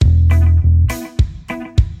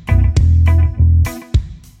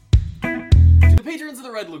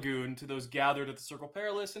to those gathered at the Circle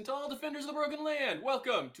Perilous, and to all defenders of the broken land.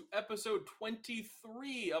 Welcome to episode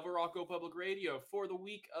 23 of Morocco Public Radio for the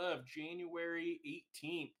week of January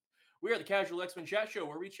 18th. We are the Casual X-Men Chat Show,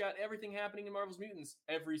 where we chat everything happening in Marvel's Mutants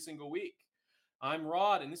every single week. I'm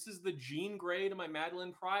Rod, and this is the Jean Grey to my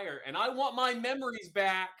Madeline Pryor, and I want my memories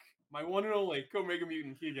back. My one and only Co-Mega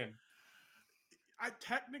Mutant, Keegan.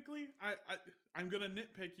 I'm gonna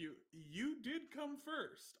nitpick you. You did come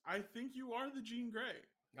first. I think you are the Jean Grey.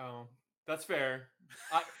 Oh, that's fair.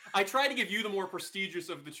 I try to give you the more prestigious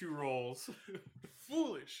of the two roles.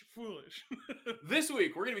 Foolish. This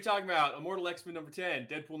week, we're going to be talking about Immortal X-Men number 10,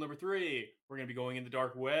 Deadpool number 3. We're going to be going in the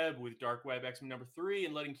Dark Web with Dark Web X-Men number 3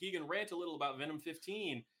 and letting Keegan rant a little about Venom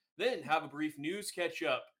 15. Then have a brief news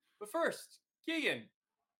catch-up. But first, Keegan.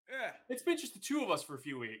 Yeah. It's been just the two of us for a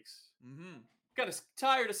few weeks. Mm-hmm. Kind of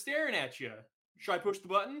tired of staring at you. Should I push the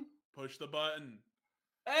button? Push the button.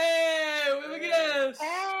 Hey, look at us.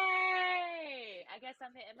 Hey, I guess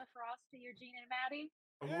I'm the Emma Frost to your Jean and Maddie.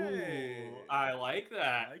 Ooh, I like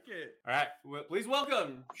that. I like it. All right, well, please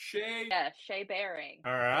welcome Shay. Yeah, SheaBearing.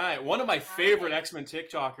 All right, one of my favorite X-Men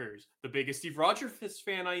TikTokers, the biggest Steve Rogers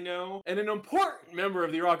fan I know, and an important member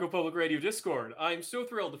of the Morocco Public Radio Discord. I'm so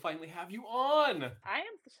thrilled to finally have you on. I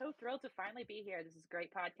am so thrilled to finally be here. This is a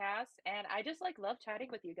great podcast, and I just love chatting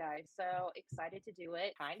with you guys. So excited to do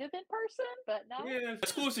it, kind of in person, but not. Yeah,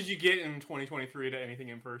 as close as you get in 2023 to anything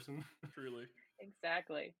in person. Truly.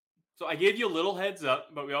 Exactly. So I gave you a little heads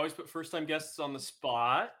up, but we always put first-time guests on the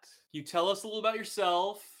spot. Can you tell us a little about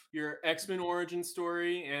yourself, your X-Men origin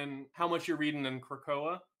story, and how much you're reading in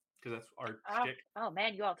Krakoa? Because that's our shtick. Oh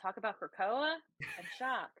man, you all talk about Krakoa? I'm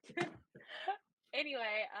shocked.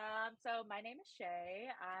 Anyway, so my name is Shay.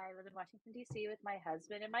 I live in Washington, D.C. with my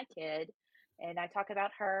husband and my kid, and I talk about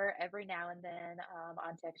her every now and then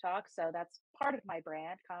on TikTok. So that's part of my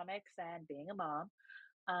brand, comics and being a mom.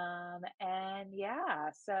 And yeah,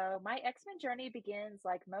 so my X-Men journey begins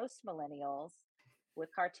like most millennials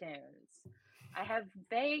with cartoons. I have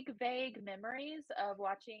vague memories of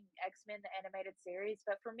watching X-Men the animated series,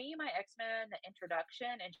 but for me, my X-Men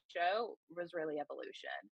introduction and show was really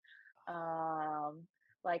Evolution.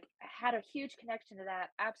 Like had a huge connection to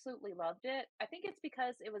that. Absolutely loved it. I think it's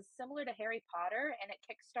because it was similar to Harry Potter, and it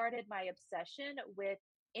kickstarted my obsession with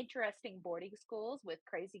interesting boarding schools with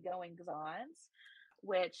crazy goings-ons.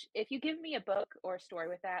 Which, if you give me a book or a story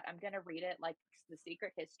with that, I'm going to read it, like The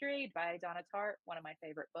Secret History by Donna Tartt, one of my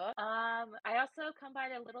favorite books. I also come by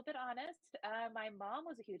it a little bit honest. My mom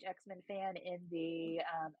was a huge X-Men fan in the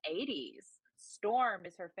 80s. Storm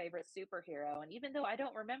is her favorite superhero. And even though I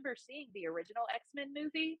don't remember seeing the original X-Men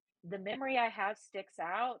movie, the memory I have sticks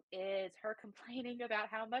out is her complaining about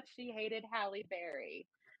how much she hated Halle Berry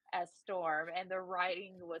as Storm, and the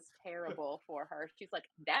writing was terrible for her. She's like,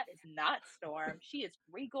 that is not Storm. She is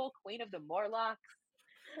Regal, Queen of the Morlocks.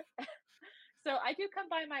 So I do come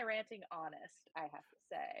by my ranting honest, I have to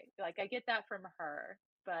say. Like, I get that from her,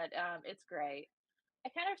 but it's great. I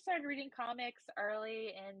kind of started reading comics early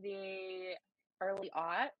in the early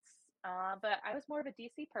aughts, but I was more of a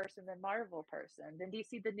DC person than Marvel person. Then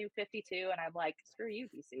DC the New 52, and I'm like, screw you,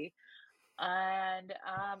 DC. And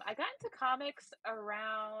I got into comics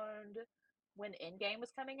around when Endgame was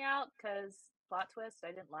coming out, because plot twist, I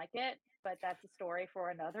didn't like it, but that's a story for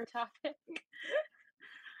another topic.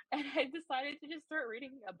 And I decided to just start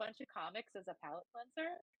reading a bunch of comics as a palate cleanser.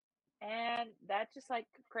 And that just like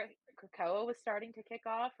Krakoa was starting to kick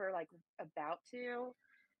off, or like about to.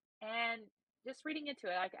 And just reading into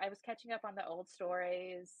it, I was catching up on the old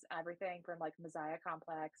stories, everything from like Messiah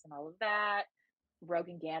Complex and all of that. Rogue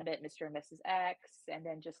and Gambit, Mr. and Mrs. X, and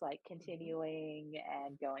then just like continuing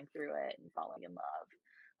and going through it and falling in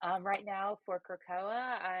love. Right now for Krakoa,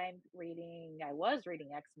 I was reading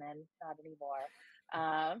X-Men, not anymore.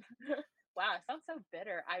 Wow, it sounds so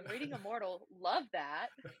bitter. I'm reading Immortal, love that.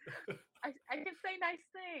 I can say nice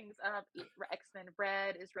things. X-Men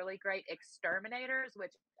Red is really great. Exterminators,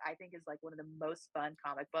 which I think is like one of the most fun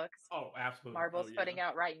comic books. Oh, absolutely. Marvel's putting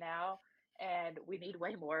out right now, and we need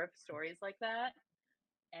way more of stories like that.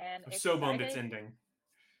 And I'm so bummed it's ending.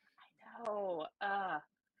 I know.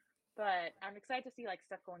 But I'm excited to see like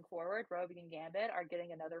stuff going forward. Rogue and Gambit are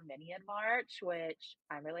getting another mini in March, which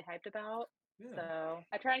I'm really hyped about. Yeah. So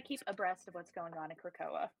I try to keep abreast of what's going on in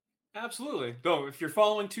Krakoa. Absolutely. Though, if you're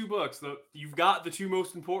following two books, you've got the two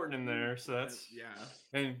most important in there. So that's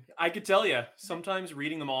And I could tell you, sometimes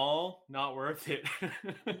reading them all, not worth it.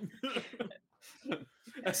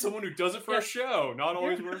 As someone who does it for a show, not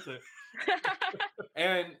always worth it.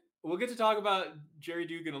 And we'll get to talk about Jerry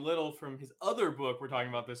Dugan a little from his other book we're talking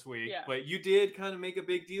about this week. Yeah. But you did kind of make a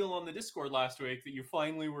big deal on the Discord last week that you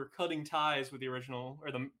finally were cutting ties with the original,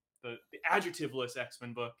 or the the adjectiveless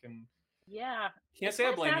X-Men book, and Yeah, can't it's say I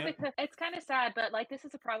kind of blame sad you. because it's kind of sad, but like this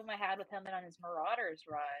is a problem I had with him and on his Marauders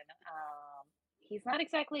run. He's not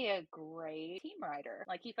exactly a great team writer.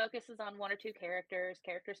 Like he focuses on one or two characters,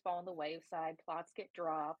 characters fall on the wayside, plots get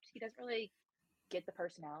dropped. He doesn't really get the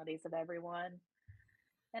personalities of everyone.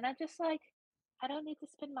 And I'm just like, I don't need to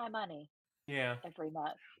spend my money Yeah. every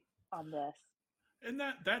month on this. And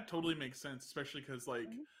that totally makes sense, especially because like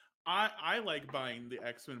Mhm. I like buying the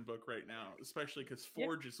X-Men book right now, especially because Yeah,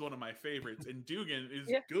 Forge is one of my favorites, and Dugan is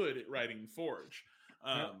yeah, good at writing Forge.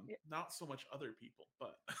 Yep. yeah. Not so much other people,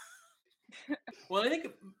 but Well, I think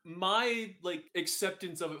my like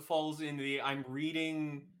acceptance of it falls into the I'm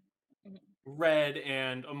reading Mhm. Red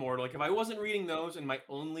and Immortal. Like if I wasn't reading those and my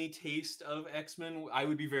only taste of X-Men, I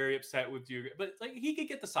would be very upset with Dugan. But like he could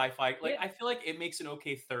get the sci-fi. Like Yeah. I feel like it makes an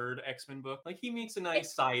okay third X-Men book. Like he makes a It,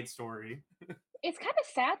 nice side story. it's kind of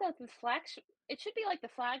sad that the flagship, it should be like the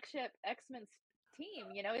flagship X-Men team,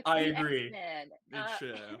 it's I the agree. X-Men. it's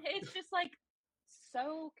And it's just like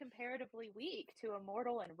so comparatively weak to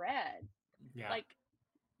Immortal and Red. Yeah. Like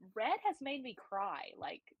Red has made me cry,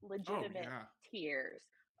 like oh legitimate yeah. tears.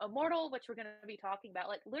 Immortal, which we're going to be talking about,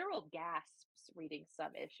 like literal gasps reading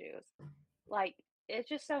some issues. Like it's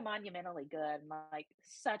just so monumentally good and like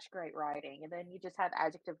such great writing. And then you just have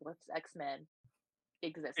adjectiveless X-Men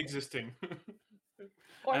existing. Existing.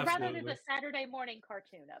 Or rather than Absolutely. the Saturday morning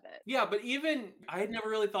cartoon of it. Yeah, but even I had never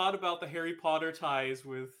really thought about the Harry Potter ties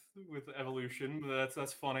with evolution.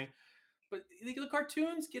 That's funny. But the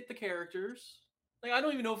cartoons get the characters. Like I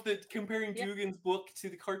don't even know if the comparing Yeah. Dugan's book to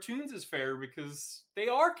the cartoons is fair because they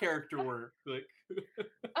are character work. Like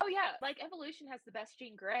Oh yeah, like Evolution has the best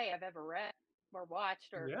Jean Grey I've ever read or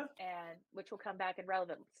watched, or yeah, and which will come back in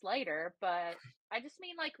relevance later. But I just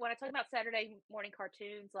mean like when I talk about Saturday morning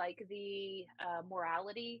cartoons, like the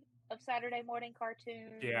morality of Saturday morning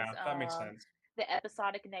cartoons, yeah, that makes sense. the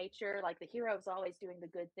episodic nature, like the hero's always doing the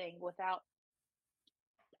good thing without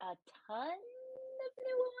a ton of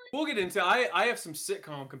nuance. We'll get into. I have some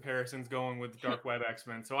sitcom comparisons going with Dark Web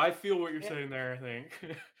X-Men, so I feel what you're Yeah, saying there. I think.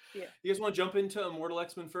 yeah. You guys want to jump into Immortal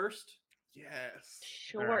X-Men first? Yes.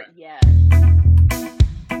 All Sure, right. yes.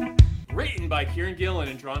 Written by Kieran Gillen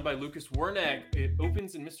and drawn by Lucas Werneck, it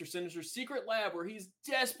opens in Mr. Sinister's secret lab where he's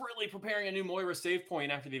desperately preparing a new Moira save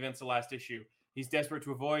point after the events of last issue. He's desperate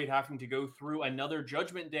to avoid having to go through another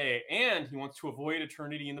Judgment Day, and he wants to avoid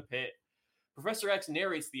eternity in the pit. Professor X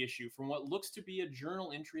narrates the issue from what looks to be a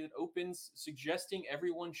journal entry that opens, suggesting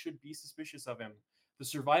everyone should be suspicious of him. The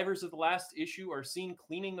survivors of the last issue are seen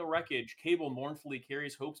cleaning the wreckage. Cable mournfully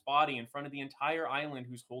carries Hope's body in front of the entire island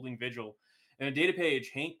who's holding vigil. In a data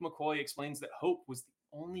page, Hank McCoy explains that Hope was the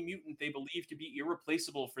only mutant they believed to be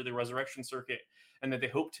irreplaceable for the resurrection circuit, and that they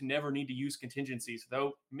hope to never need to use contingencies,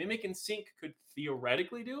 though Mimic and Sync could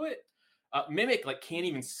theoretically do it. Mimic can't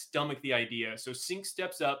even stomach the idea, so Sync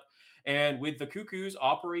steps up, and with the Cuckoos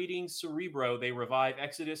operating Cerebro, they revive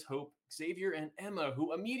Exodus, Hope, Xavier, and Emma,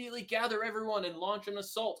 who immediately gather everyone and launch an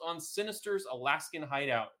assault on Sinister's Alaskan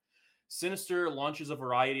hideout. Sinister launches a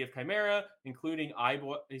variety of Chimera, including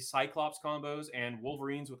Cyclops combos and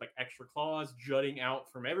Wolverines with extra claws jutting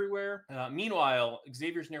out from everywhere. Meanwhile,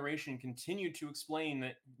 Xavier's narration continued to explain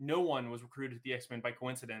that no one was recruited to the X-Men by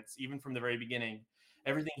coincidence, even from the very beginning.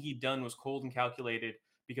 Everything he'd done was cold and calculated,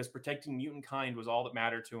 because protecting mutant kind was all that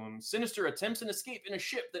mattered to him. Sinister attempts an escape in a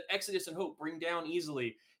ship that Exodus and Hope bring down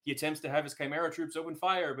easily. He attempts to have his Chimera troops open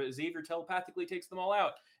fire, but Xavier telepathically takes them all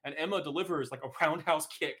out, and Emma delivers a roundhouse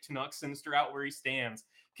kick to knock Sinister out where he stands.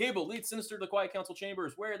 Cable leads Sinister to the Quiet Council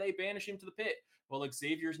chambers, where they banish him to the pit, while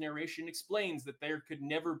Xavier's narration explains that there could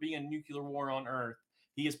never be a nuclear war on Earth.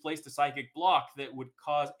 He has placed a psychic block that would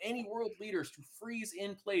cause any world leaders to freeze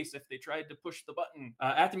in place if they tried to push the button.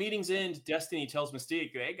 At the meeting's end, Destiny tells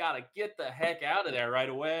Mystique they gotta get the heck out of there right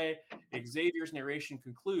away. Xavier's narration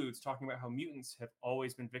concludes talking about how mutants have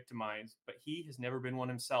always been victimized, but he has never been one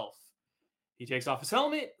himself. He takes off his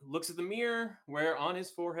helmet, looks at the mirror, where on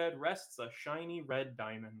his forehead rests a shiny red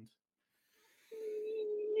diamond.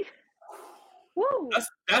 Woo!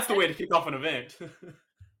 That's the way to kick off an event.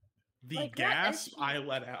 The Like, that gasp issue- I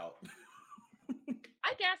let out.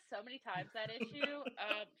 I gasped so many times that issue.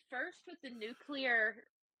 First with the nuclear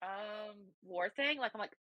war thing, like I'm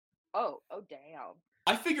like, oh damn.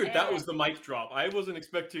 I figured that was And the mic drop. I wasn't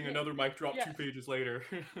expecting yeah, another mic drop yeah, 2 pages later.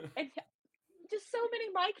 and just so many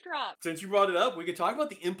mic drops. Since you brought it up, we could talk about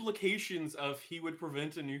the implications of he would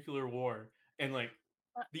prevent a nuclear war and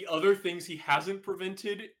Uh, the other things he hasn't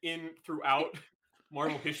prevented in throughout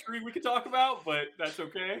Marvel history we could talk about, but that's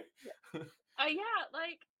okay. yeah, yeah,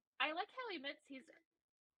 like I like how he admits he's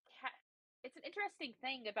it's an interesting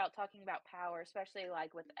thing about talking about power, especially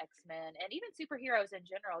like with X-Men and even superheroes in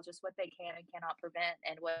general, just what they can and cannot prevent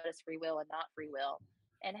and what is free will and not free will.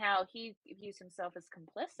 And how he views himself as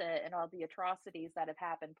complicit in all the atrocities that have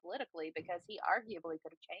happened politically because he arguably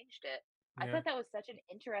could have changed it. I Yeah. thought that was such an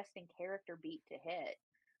interesting character beat to hit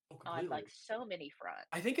Oh, on completely. like so many fronts.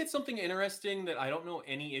 I think it's something interesting that I don't know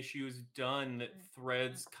any issues done that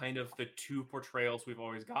threads kind of the two portrayals we've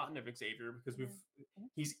always gotten of Xavier, because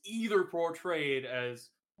he's either portrayed as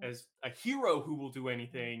a hero who will do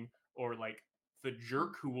anything, or like the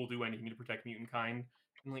jerk who will do anything to protect mutant kind.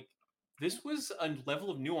 And like this was a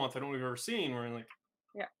level of nuance I don't think we've ever seen, where like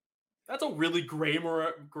Yeah. that's a really gray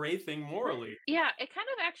thing morally. Yeah, it kind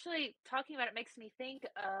of actually talking about it makes me think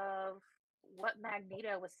of what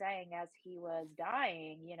Magneto was saying as he was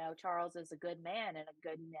dying. You know, Charles is a good man, and a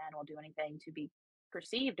good man will do anything to be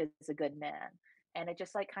perceived as a good man. And it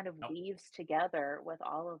just like kind of Yep. weaves together with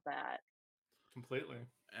all of that. Completely.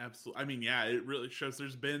 Absolutely. I mean, yeah, it really shows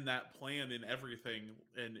there's been that plan in everything,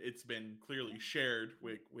 and it's been clearly shared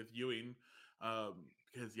with Ewing.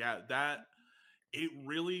 Because yeah, that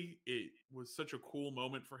it was such a cool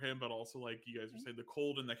moment for him, but also like you guys were saying, the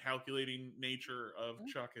cold and the calculating nature of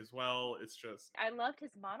Chuck as well. It's just I loved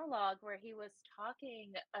his monologue where he was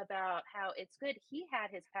talking about how it's good he had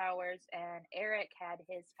his powers and Eric had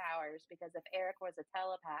his powers because if Eric was a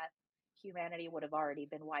telepath, humanity would have already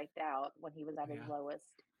been wiped out when he was at his Yeah.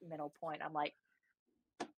 lowest mental point. I'm like,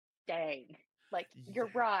 dang, like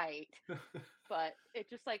you're yeah. right. But it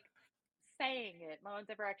just like saying it, no one's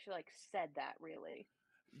ever actually like said that really.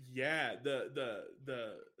 Yeah, the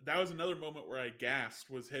that was another moment where I gasped,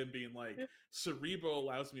 was him being like, Cerebro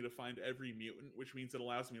allows me to find every mutant, which means it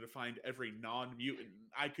allows me to find every non-mutant.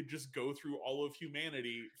 I could just go through all of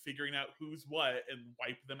humanity figuring out who's what and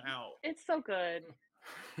wipe them out. It's so good.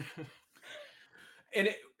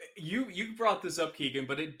 And you brought this up, Keegan,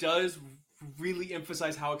 but it does really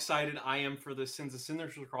emphasize how excited I am for this Sins of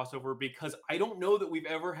Sinister crossover, because I don't know that we've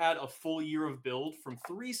ever had a full year of build from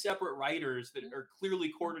three separate writers that are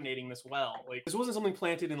clearly coordinating this well. Like, this wasn't something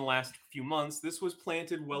planted in the last few months. This was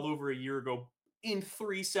planted well over a year ago in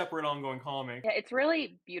three separate ongoing comics. Yeah, it's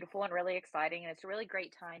really beautiful and really exciting, and it's a really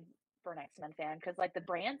great time for an X-Men fan because like the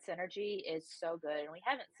brand synergy is so good, and we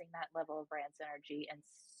haven't seen that level of brand synergy in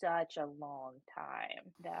such a long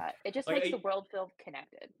time that it just makes the Like, world feel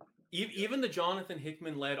connected. even the Jonathan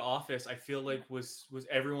Hickman led office, I feel like was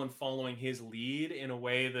everyone following his lead in a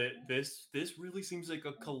way that this really seems like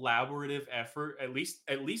a collaborative effort, at least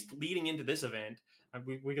leading into this event.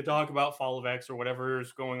 We could talk about Fall of X or whatever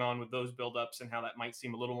is going on with those buildups and how that might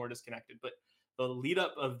seem a little more disconnected, but the lead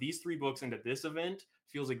up of these three books into this event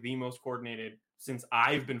feels like the most coordinated since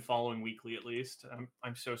I've been following weekly, at least.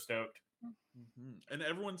 I'm so stoked. And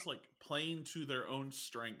everyone's like playing to their own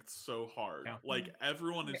strengths so hard. Yeah. Like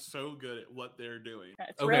everyone is so good at what they're doing.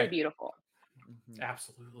 It's really beautiful.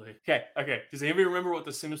 Absolutely. Okay. Does anybody remember what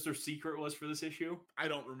the Sinister secret was for this issue? I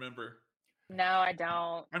don't remember. No, I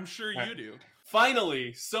don't. I'm sure you do.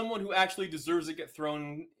 Finally, someone who actually deserves it gets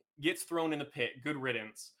thrown in the pit. Good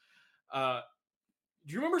riddance.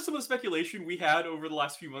 Do you remember some of the speculation we had over the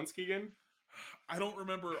last few months, Keegan? I don't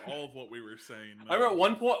remember all of what we were saying. No. I remember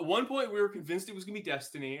at one point we were convinced it was going to be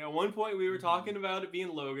Destiny. At one point we were talking about it being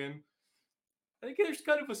Logan. I think there's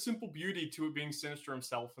kind of a simple beauty to it being Sinister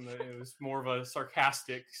himself, and that it was more of a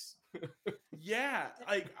sarcastic. Yeah,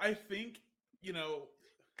 I think, you know,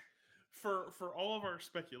 for all of our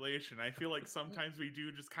speculation, I feel like sometimes we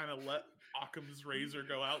do just kind of let Occam's razor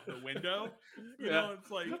go out the window. You know, it's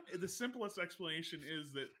like the simplest explanation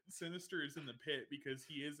is that Sinister is in the pit because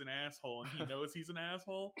he is an asshole and he knows he's an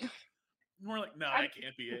asshole. And we're like, no, that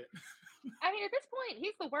can't be it. I mean, at this point,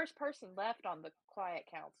 he's the worst person left on the Quiet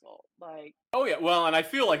Council. Like, oh yeah, well, and I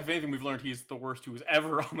feel like if anything we've learned, he's the worst who was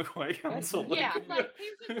ever on the Quiet Council. Yeah, like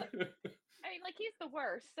he's just, I mean, like he's the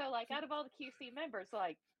worst. So, like, out of all the QC members,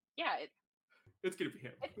 like, yeah, it's gonna be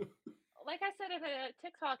him. Like I said in a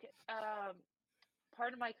TikTok,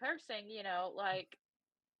 part of my cursing, you know, like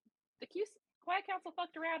the Quiet Council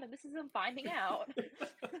fucked around, and this is them finding out.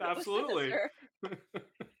 Absolutely.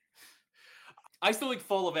 I still think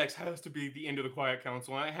Fall of X has to be the end of the Quiet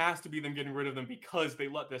Council, and it has to be them getting rid of them because they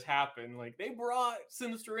let this happen. Like, they brought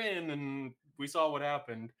Sinister in, and we saw what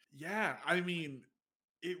happened. Yeah, I mean,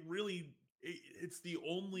 it really... it's the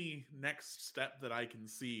only next step that I can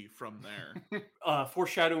see from there.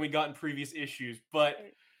 Foreshadowing we got in previous issues, but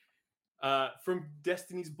from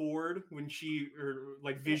Destiny's board, when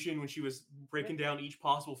Vision, when she was breaking down each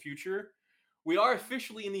possible future, we are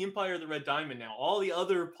officially in the Empire of the Red Diamond now. All the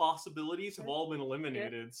other possibilities have all been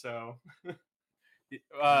eliminated, so...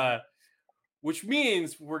 which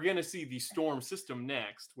means we're going to see the Storm system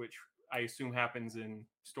next, which I assume happens in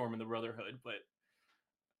Storm and the Brotherhood. But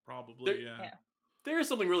Probably, Yeah. there is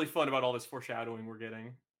something really fun about all this foreshadowing we're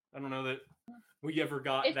getting. I don't know that we ever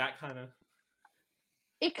got that kind of...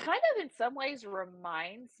 It kind of, in some ways,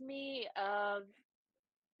 reminds me of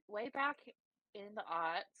way back in the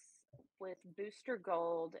aughts with Booster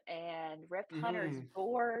Gold and Rip Hunter's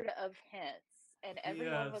board of hints. And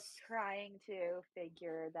everyone was Yes. trying to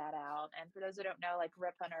figure that out. And for those who don't know, like,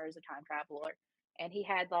 Rip Hunter is a time traveler. And he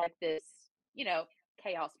had, like, this, you know,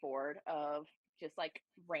 chaos board of just, like,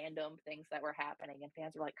 random things that were happening. And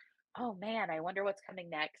fans were like, oh, man, I wonder what's coming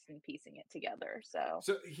next, and piecing it together. So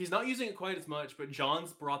he's not using it quite as much, but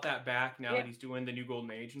John's brought that back now Yeah. that he's doing the New Golden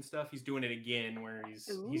Age and stuff. He's doing it again, where he's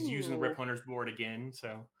using Rip Ooh. Hunter's board again.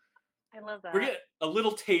 So I love we're that. getting a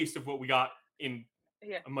little taste of what we got in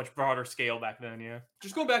Yeah. a much broader scale back then. Yeah.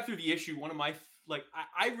 Just going back through the issue, one of my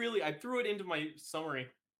I threw it into my summary.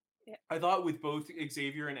 Yeah. I thought with both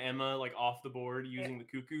Xavier and Emma like off the board using the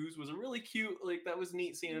cuckoos was a really cute, like, that was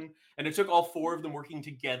neat seeing, and it took all four of them working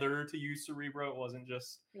together to use Cerebro. It wasn't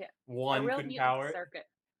just one a real couldn't mutant power it. circuit.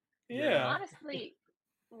 Yeah. Honestly,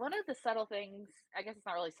 one of the subtle things, I guess it's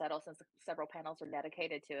not really subtle since several panels are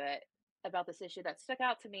dedicated to it, about this issue that stuck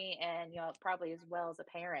out to me, and probably as well as a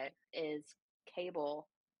parent, is Cable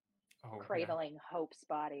cradling Hope's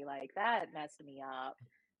body. Like, that messed me up,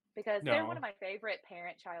 because they're one of my favorite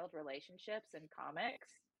parent-child relationships in comics.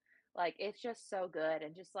 Like, it's just so good,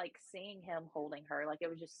 and just like seeing him holding her, like, it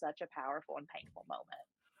was just such a powerful and painful moment.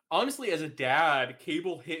 Honestly, as a dad,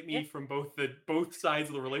 Cable hit me from both sides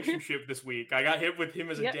of the relationship this week. I got hit with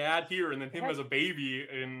him as a dad here, and then him as a baby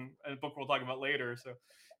in a book we'll talk about later. So,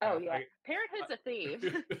 Parenthood's a theme.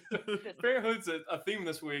 Parenthood's a theme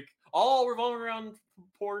this week, all revolving around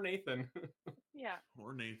poor Nathan.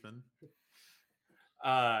 Poor Nathan.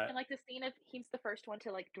 And like the scene of he's the first one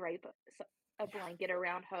to like drape a blanket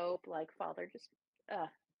around Hope, like, father just.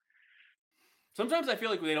 Sometimes I feel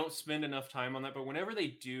like they don't spend enough time on that, but whenever they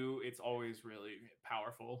do, it's always really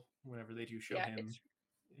powerful. Whenever they do show him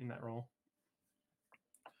in that role.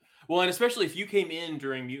 Well, and especially if you came in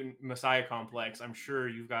during Mutant Messiah Complex, I'm sure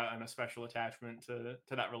you've got a special attachment to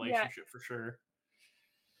that relationship for sure.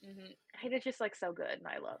 Mm-hmm. It's just like so good, and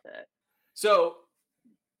I love it. So,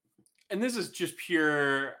 and this is just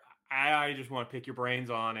pure, I just want to pick your brains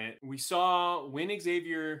on it. We saw when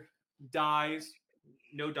Xavier dies,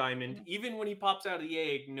 no diamond. Even when he pops out of the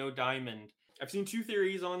egg, no diamond. I've seen two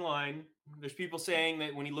theories online. There's people saying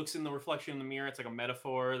that when he looks in the reflection in the mirror, it's like a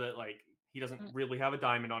metaphor that, like, he doesn't really have a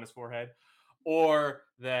diamond on his forehead, or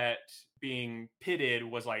that being pitted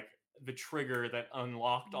was like the trigger that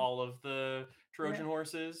unlocked all of the Trojan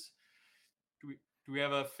horses. Do we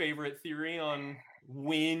have a favorite theory on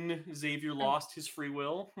when Xavier lost his free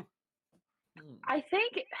will? I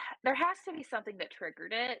think there has to be something that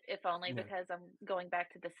triggered it, if only because I'm going back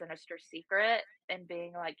to the Sinister Secret and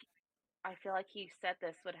being like, I feel like he said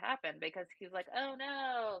this would happen, because he's like, oh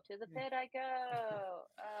no, to the pit I go.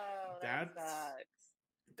 Oh, that sucks.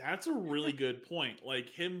 That's a really good point. Like,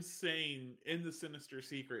 him saying in the Sinister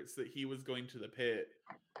Secrets that he was going to the pit,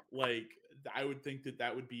 like, I would think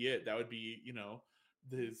that would be it. That would be,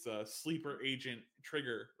 this sleeper agent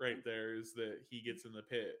trigger right there, is that he gets in the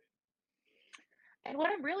pit. And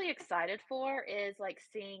what I'm really excited for is like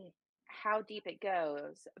seeing how deep it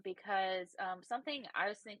goes, because something I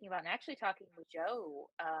was thinking about, and actually talking with Joe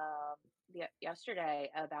yesterday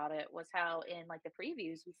about it, was how in like the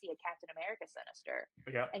previews we see a Captain America Sinister.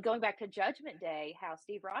 And going back to Judgment Day, how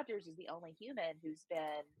Steve Rogers is the only human who's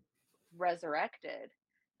been resurrected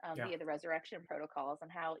via the resurrection protocols,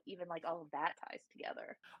 and how even like all of that ties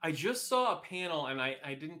together. I just saw a panel, and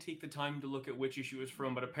I didn't take the time to look at which issue it was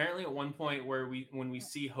from, but apparently at one point when we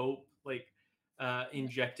see Hope like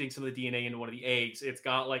injecting some of the DNA into one of the eggs, it's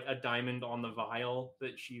got like a diamond on the vial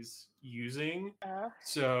that she's using.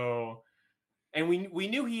 So, and we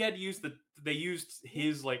knew he had used they used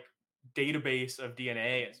his like database of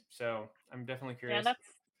DNA. So I'm definitely curious. Yeah, that's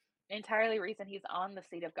entirely reason he's on the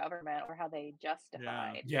seat of government, or how they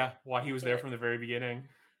justified. Why he was there from the very beginning.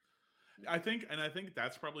 I think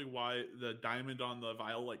that's probably why the diamond on the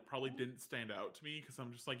vial like probably didn't stand out to me, because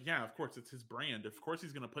I'm just like, yeah, of course it's his brand. Of course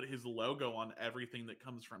he's going to put his logo on everything that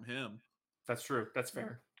comes from him. That's true. That's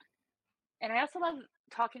fair. And I also love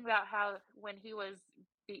talking about how when he was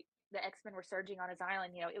the X-Men were surging on his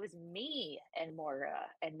island, it was me and Moira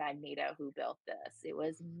and Magneto who built this. It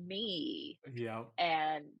was me. Yeah.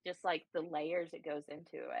 And just like the layers it goes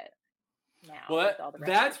into it. Now, well,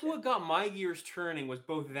 that's what got my gears turning, was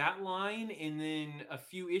both that line and then a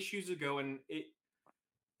few issues ago, and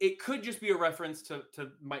it could just be a reference to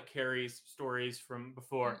Mike Carey's stories from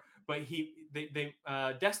before, but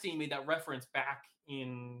Destiny made that reference back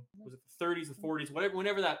in, was it the 30s, the 40s, whatever,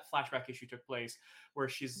 whenever that flashback issue took place, where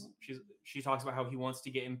she talks about how he wants to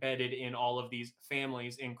get embedded in all of these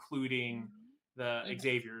families, including the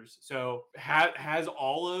Xaviers. So has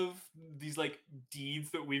all of these like deeds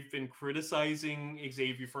that we've been criticizing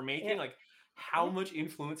Xavier for making, like how much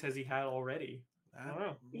influence has he had already? I don't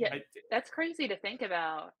know. Yeah, that's crazy to think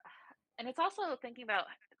about. And it's also thinking about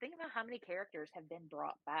how many characters have been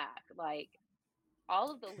brought back. Like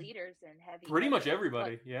all of the leaders in Heavy Pretty much Hitters.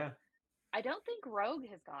 everybody, Like, yeah. I don't think Rogue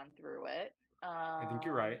has gone through it. I think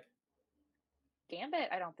you're right. Gambit,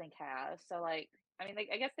 I don't think has. So like, I mean,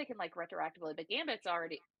 I guess they can like retroactively, but Gambit's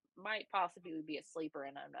already might possibly be a sleeper in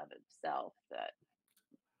and of itself that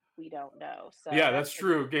we don't know. So yeah, that's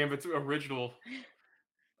true. Gambit's original.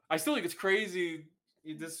 I still think it's crazy.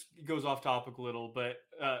 This goes off topic a little, but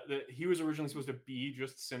that he was originally supposed to be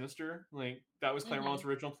just Sinister. Like that was Claremont's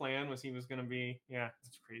original plan. Was he was going to be? Yeah,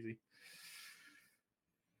 it's crazy.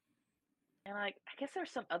 And like, I guess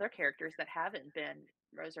there's some other characters that haven't been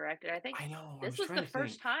resurrected. I think I know. this was the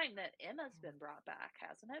first time that Emma's been brought back,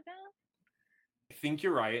 hasn't it been? I think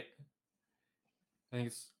you're right. I think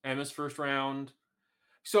it's Emma's first round.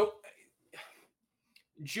 So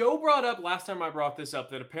Joe brought up last time I brought this up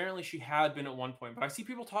that apparently she had been at one point, but I see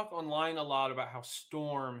people talk online a lot about how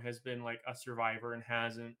Storm has been like a survivor and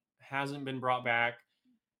hasn't been brought back.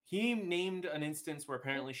 He named an instance where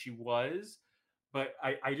apparently she was, but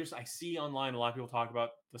I see online a lot of people talk about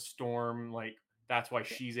the Storm, like that's why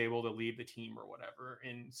she's able to lead the team or whatever.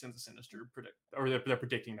 And since the Sinister they're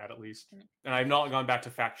predicting that at least, and I've not gone back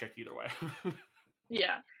to fact check either way.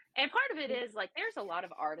 Yeah. And part of it is like there's a lot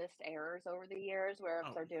of artist errors over the years where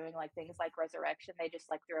if they're doing like things like Resurrection, they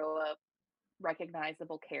just like throw a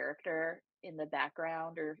recognizable character in the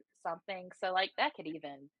background or something. So like that could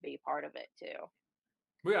even be part of it too.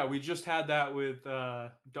 Well, yeah, we just had that with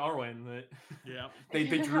Darwin. That yeah, they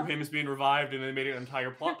drew him as being revived, and they made it an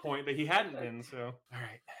entire plot point that he hadn't been. So, all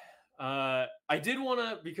right. I did want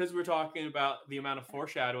to, because we're talking about the amount of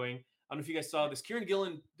foreshadowing. I don't know if you guys saw this. Kieran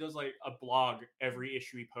Gillen does like a blog every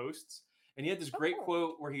issue he posts, and he had this great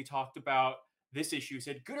quote where he talked about this issue. He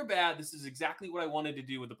said, "Good or bad, this is exactly what I wanted to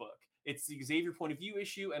do with the book. It's the Xavier point of view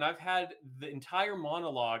issue, and I've had the entire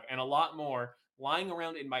monologue and a lot more lying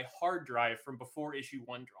around in my hard drive from before issue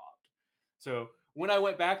 1 dropped." So when I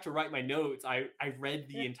went back to write my notes, I read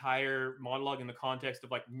the entire monologue in the context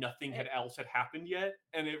of like nothing else had happened yet,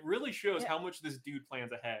 and it really shows how much this dude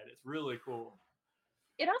plans ahead. It's really cool.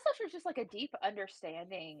 It also shows just like a deep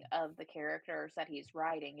understanding of the characters that he's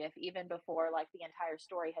writing. If even before like the entire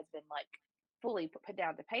story has been like fully put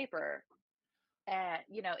down to paper, and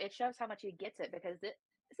you know, it shows how much he gets it because this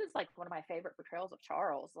is like one of my favorite portrayals of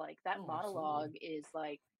Charles. Like that monologue is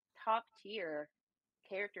like top tier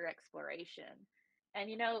character exploration. And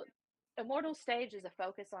you know, Immortal Stage is a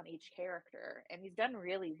focus on each character, and he's done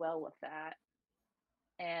really well with that.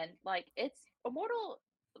 And like it's Immortal,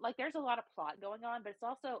 like there's a lot of plot going on, but it's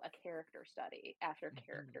also a character study after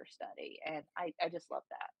character study, and I just love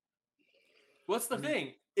that. What's the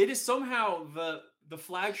thing? It is somehow the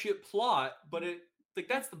flagship plot, but it like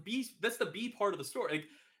that's the B part of the story.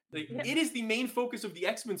 Like it is the main focus of the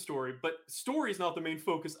X-Men story, but story is not the main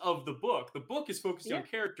focus of the book. The book is focused on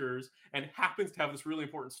characters and happens to have this really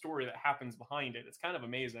important story that happens behind it. It's kind of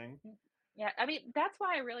amazing. Yeah, I mean, that's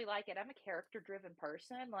why I really like it. I'm a character-driven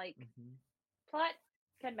person. Like, plot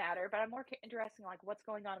can matter, but I'm more interested in like what's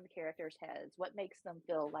going on in the characters' heads, what makes them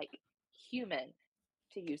feel like human,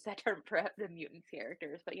 to use that term for the mutants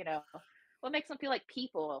characters. But you know, what makes them feel like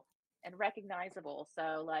people and recognizable.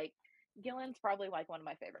 So like, Gillen's probably like one of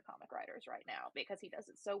my favorite comic writers right now because he does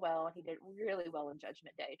it so well, and he did really well in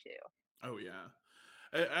Judgment Day too. Oh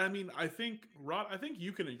yeah. I mean, I think Rod, I think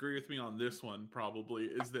you can agree with me on this one. Probably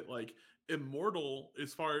is that like Immortal,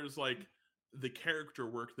 as far as like the character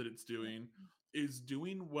work that it's doing, is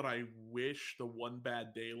doing what I wish the One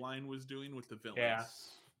Bad Day line was doing with the villains. Yeah,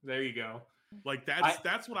 there you go. Like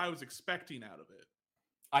that's what I was expecting out of it.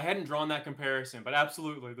 I hadn't drawn that comparison, but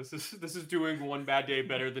absolutely, this is doing One Bad Day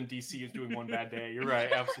better than DC is doing One Bad Day. You're right,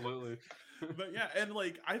 absolutely. But yeah, and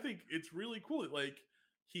like I think it's really cool. Like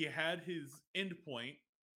he had his end point,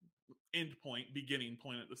 beginning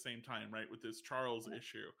point at the same time, right? With this Charles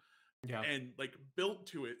issue, and like built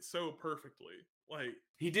to it so perfectly. Like,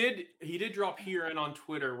 He did drop here and on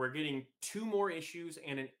Twitter. We're getting 2 more issues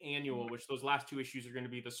and an annual, which those last 2 issues are going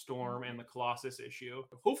to be the Storm and the Colossus issue.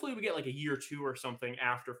 Hopefully, we get like a year 2 or something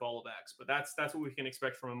after Fall of X. But that's what we can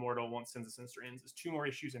expect from Immortal once Sins of Sinister ends. Is 2 more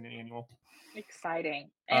issues and an annual.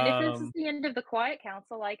 Exciting. And if this is the end of the Quiet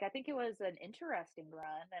Council, like I think it was an interesting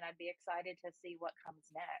run, and I'd be excited to see what comes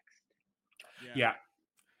next. Yeah.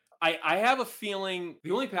 I have a feeling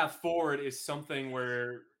the only path forward is something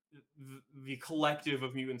where the collective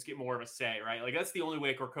of mutants get more of a say, right? Like that's the only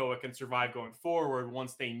way Krakoa can survive going forward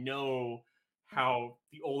once they know how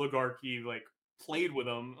the oligarchy like played with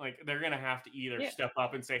them. Like they're gonna have to either step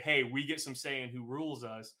up and say, "Hey, we get some say in who rules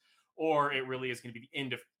us," or it really is going to be the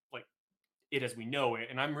end of like it as we know it.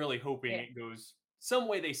 And I'm really hoping it goes some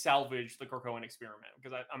way they salvage the Krakoan experiment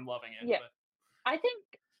because I'm loving it. Yeah, but I think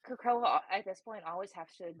Krakoa at this point always has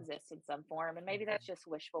to exist in some form, and maybe that's just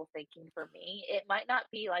wishful thinking for me. It might not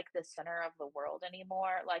be like the center of the world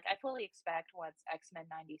anymore. Like I fully expect once X-Men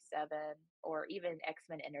 97 or even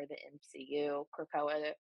X-Men enter the MCU,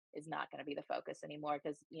 Krakoa is not going to be the focus anymore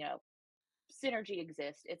because, synergy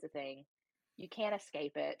exists. It's a thing. You can't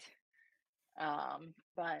escape it.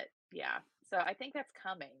 But yeah, so I think that's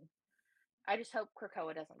coming. I just hope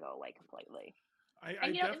Krakoa doesn't go away completely.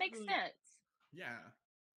 And it makes sense. Yeah.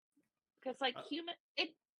 Because like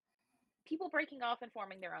people breaking off and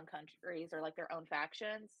forming their own countries or like their own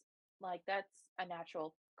factions, like that's a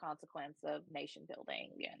natural consequence of nation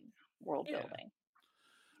building and world building.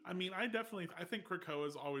 I mean, I think Krakoa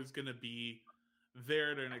is always going to be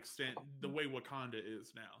there to an extent, the way Wakanda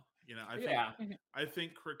is now. I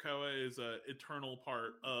think Krakoa is a eternal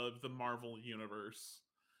part of the Marvel universe,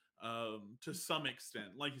 to some extent.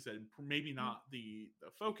 Like you said, maybe not the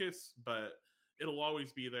focus, but it'll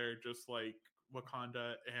always be there, just like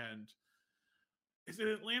Wakanda. And is it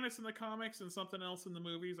Atlantis in the comics and something else in the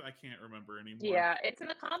movies? I can't remember anymore. Yeah, it's in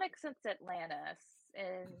the comics since Atlantis,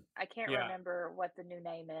 and I can't remember what the new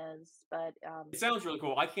name is, but it sounds really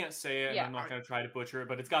cool. I can't say it, and I'm not going to try to butcher it,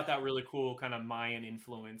 but it's got that really cool kind of Mayan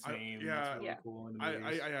influence name. That's really cool in the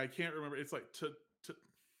movies. I can't remember. It's like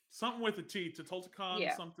something with a T,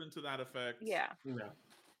 Tutulcon, something to that effect. Yeah.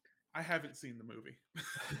 I haven't seen the movie.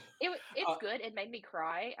 It's good. It made me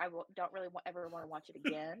cry. I don't really ever want to watch it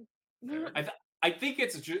again. I think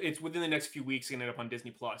it's within the next few weeks going to end up on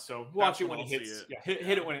Disney Plus. So watch it when it hits.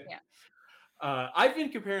 Hit it when it. I've been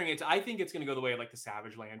comparing it to. I think it's going to go the way of like the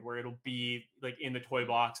Savage Land, where it'll be like in the toy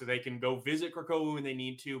box, so they can go visit Krakoa when they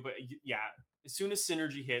need to. But as soon as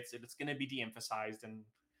synergy hits, it's going to be de-emphasized, and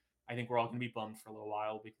I think we're all going to be bummed for a little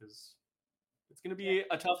while because it's going to be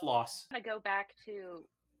a tough loss. I go back to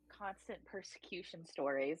constant persecution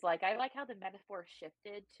stories. Like I like how the metaphor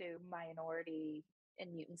shifted to minority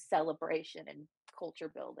and mutant celebration and culture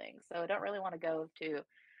building. So I don't really want to go to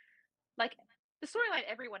like the storyline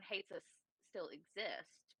everyone hates us still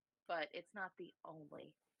exists, but it's not the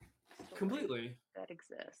only story completely that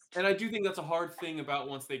exists. And I do think that's a hard thing about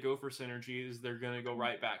once they go for synergy is they're going to go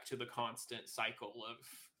right back to the constant cycle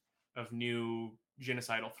of new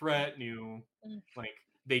genocidal threat, new like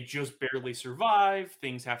they just barely survive.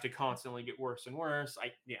 Things have to constantly get worse and worse.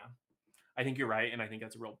 I think you're right, and I think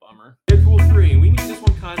that's a real bummer. Deadpool 3, and we need this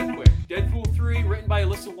one kind of quick. Deadpool 3, written by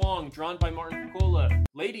Alyssa Wong, drawn by Martin Piccola.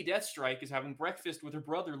 Lady Deathstrike is having breakfast with her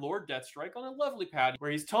brother, Lord Deathstrike, on a lovely patio,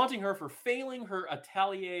 where he's taunting her for failing her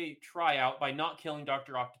atelier tryout by not killing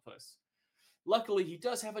Dr. Octopus. Luckily, he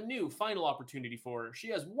does have a new final opportunity for her. She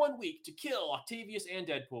has 1 week to kill Octavius and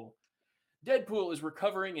Deadpool. Deadpool is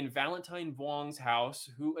recovering in Valentine Wong's house,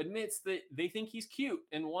 who admits that they think he's cute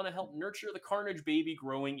and want to help nurture the Carnage baby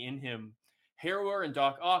growing in him. Harrower and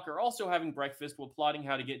Doc Ock are also having breakfast while plotting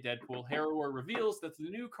how to get Deadpool. Harrower reveals that the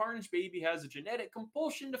new Carnage baby has a genetic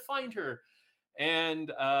compulsion to find her, and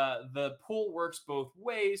the pull works both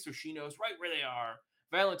ways, so she knows right where they are.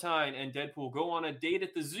 Valentine and Deadpool go on a date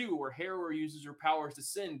at the zoo, where Harrower uses her powers to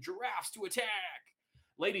send giraffes to attack.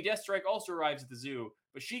 Lady Deathstrike also arrives at the zoo,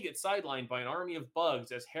 but she gets sidelined by an army of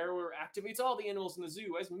bugs as Harrower activates all the animals in the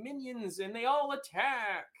zoo as minions, and they all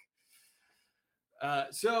attack.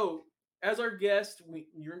 So, as our guest,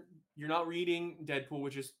 you're not reading Deadpool,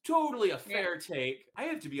 which is totally a fair take. I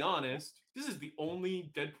have to be honest, this is the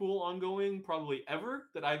only Deadpool ongoing probably ever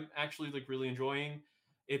that I'm actually like really enjoying.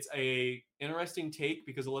 It's a interesting take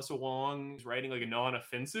because Alyssa Wong is writing like a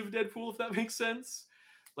non-offensive Deadpool, if that makes sense.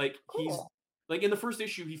 Like he's like in the first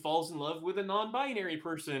issue, he falls in love with a non-binary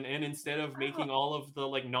person, and instead of making all of the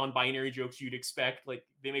like non-binary jokes you'd expect, like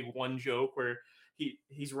they make one joke where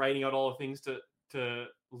he's writing out all the things to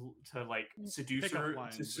like seduce her,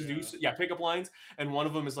 pickup lines, and one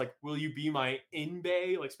of them is like, "Will you be my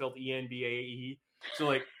Enbae?" like spelled ENBAE. So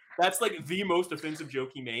like That's like the most offensive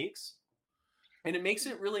joke he makes. And it makes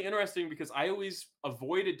it really interesting because I always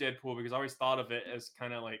avoided Deadpool because I always thought of it as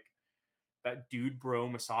kind of like that dude bro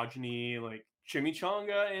misogyny, like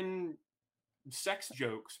chimichanga and sex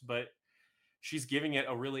jokes, but she's giving it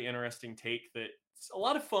a really interesting take that's a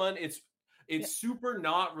lot of fun. It's super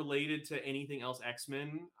not related to anything else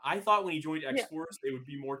X-Men. I thought when he joined X-Force they would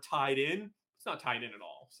be more tied in. It's not tied in at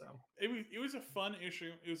all. So it was a fun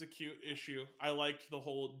issue. It was a cute issue. I liked the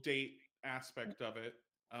whole date aspect of it.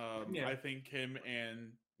 I think him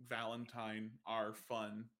and Valentine are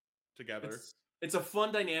fun together. It's a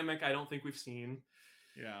fun dynamic I don't think we've seen.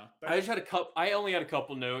 Yeah. I only had a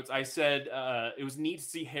couple notes. I said it was neat to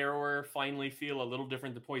see Harrower finally feel a little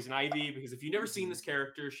different than Poison Ivy, because if you've never seen this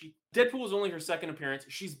character, Deadpool was only her second appearance.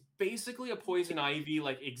 She's basically a Poison Ivy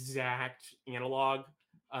like exact analog.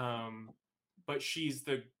 But she's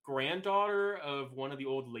the granddaughter of one of the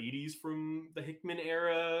old ladies from the Hickman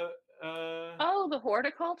era. The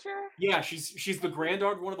horticulture? Yeah, she's the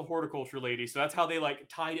granddaughter of one of the horticulture ladies. So that's how they like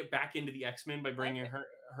tied it back into the X-Men by bringing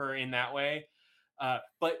her in that way.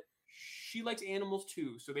 But she likes animals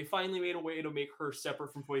too, so they finally made a way to make her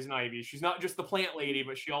separate from Poison Ivy. She's not just the plant lady,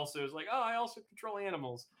 but she also is like, oh, I also control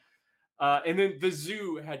animals. And then the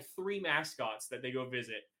zoo had 3 mascots that they go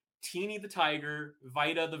visit. Teeny the tiger,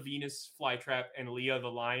 Vita the Venus flytrap, and Leah the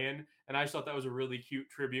lion. And I just thought that was a really cute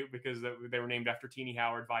tribute because they were named after Teeny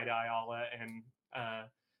Howard, Vita Ayala, and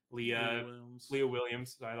Leah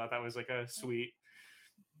Williams. So I thought that was like a sweet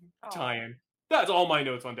tie-in. That's all my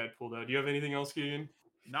notes on Deadpool, though. Do you have anything else, Keegan?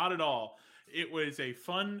 Not at all. It was a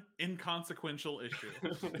fun, inconsequential issue.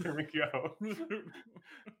 There we go.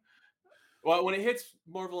 Well, when it hits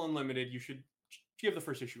Marvel Unlimited, you should give the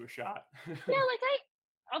first issue a shot.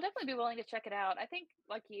 I'll definitely be willing to check it out. I think,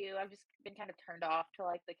 like you, I've just been kind of turned off to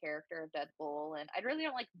like the character of Deadpool, and I really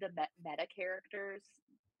don't like the meta characters.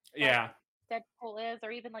 Yeah. Deadpool is,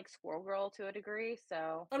 or even like Squirrel Girl to a degree.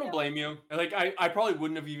 So I don't blame you. Like I probably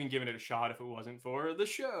wouldn't have even given it a shot if it wasn't for the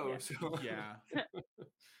show. Yeah. So yeah.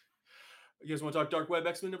 You guys want to talk Dark Web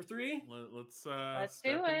X-Men number 3? Let's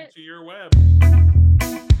do it. Into your web.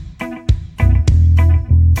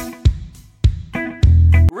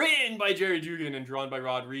 Written by Jerry Dugan and drawn by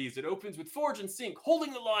Rod Reeves, it opens with Forge and Sync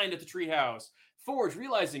holding the line at the treehouse. Forge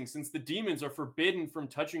realizing since the demons are forbidden from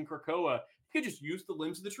touching Krakoa, he could just use the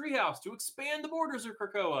limbs of the treehouse to expand the borders of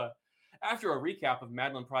Krakoa. After a recap of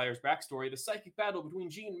Madeline Pryor's backstory, the psychic battle between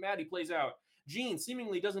Jean and Maddie plays out. Jean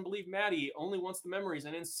seemingly doesn't believe Maddie only wants the memories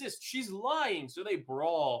and insists she's lying, so they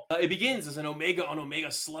brawl. It begins as an Omega on Omega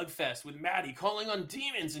slugfest with Maddie calling on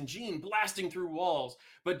demons and Jean blasting through walls,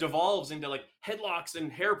 but devolves into like headlocks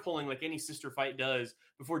and hair pulling like any sister fight does,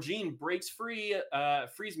 before Jean breaks free,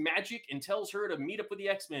 frees magic and tells her to meet up with the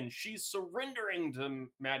X-Men. She's surrendering to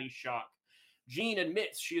Maddie's shock. Jean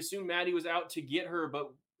admits she assumed Maddie was out to get her,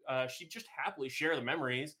 but she'd just happily share the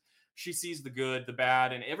memories. She sees the good, the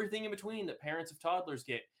bad, and everything in between that parents of toddlers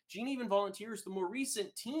get. Jean even volunteers the more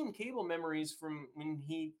recent teen Cable memories from when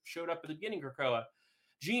he showed up at the beginning of Krakoa.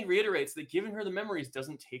 Jean reiterates that giving her the memories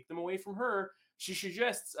doesn't take them away from her. She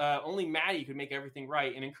suggests only Maddie could make everything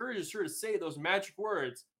right and encourages her to say those magic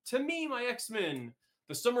words, "To me, my X-Men."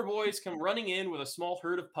 The Summer Boys come running in with a small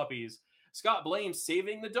herd of puppies. Scott blames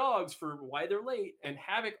saving the dogs for why they're late, and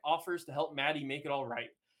Havoc offers to help Maddie make it all right.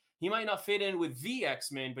 He might not fit in with the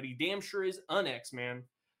X-Men, but he damn sure is an X-Man.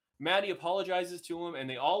 Maddie apologizes to him, and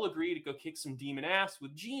they all agree to go kick some demon ass,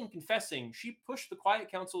 with Jean confessing she pushed the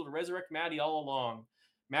Quiet Council to resurrect Maddie all along.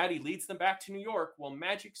 Maddie leads them back to New York, while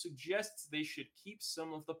Magic suggests they should keep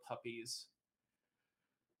some of the puppies.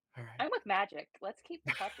 All right. I'm with Magic. Let's keep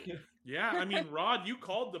the puppies. Yeah, I mean, Rod, you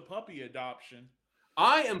called the puppy adoption.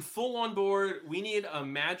 I am full on board. We need a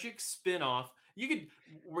Magic spinoff.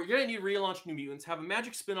 We're gonna need to relaunch New Mutants. Have a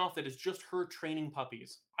Magic spinoff that is just her training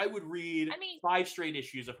puppies. I would read 5 straight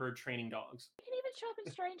issues of her training dogs. You can even show up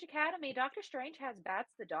in Strange Academy. Doctor Strange has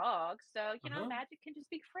Bats the dog, so Magic can just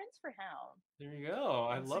be friends for him. There you go.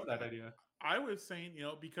 I love that idea. I was saying,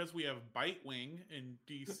 because we have Bitewing in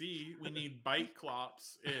DC, we need Bite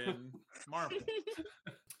Clops in Marvel.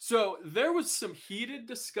 So there was some heated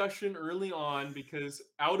discussion early on because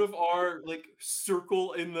out of our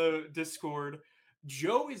circle in the Discord,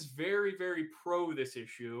 Joe is very, very pro this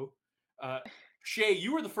issue. Shay,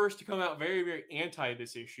 you were the first to come out very, very anti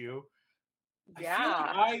this issue. Yeah.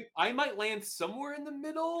 I feel like I might land somewhere in the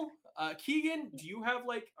middle. Keegan, do you have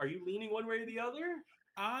are you leaning one way or the other?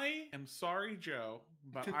 I am sorry, Joe,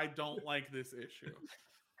 but I don't like this issue.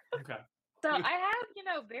 Okay. So I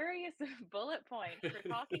have, various bullet points for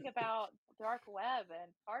talking about Dark Web,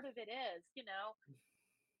 and part of it is,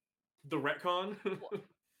 the retcon.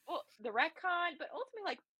 well, the retcon, but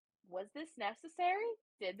ultimately, was this necessary?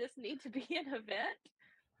 Did this need to be an event?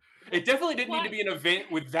 It definitely didn't need to Why? be an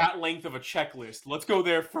event with that length of a checklist. Let's go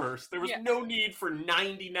there first. There was Yeah. no need for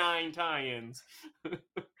 99 tie-ins.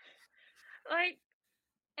 Like,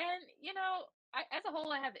 and as a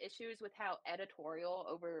whole, I have issues with how editorial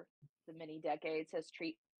over the many decades has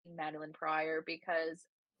treated Madeline Pryor because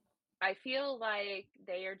I feel like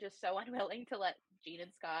they are just so unwilling to let Gene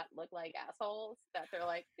and Scott look like assholes that they're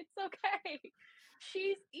like, it's okay.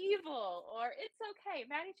 She's evil, or it's okay.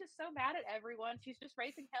 Maddie's just so mad at everyone. She's just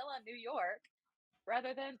raising hell on New York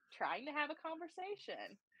rather than trying to have a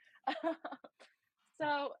conversation.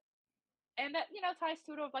 So, and that, ties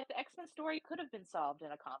to it of like the X-Men story could have been solved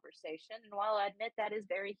in a conversation. And while I admit that is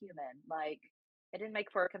very human, like it didn't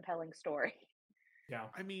make for a compelling story. Yeah.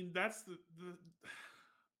 I mean, that's the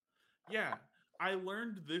yeah. I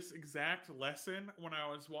learned this exact lesson when I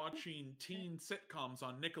was watching teen sitcoms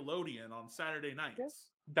on Nickelodeon on Saturday nights.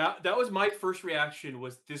 That was my first reaction.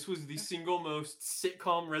 Was this was the single most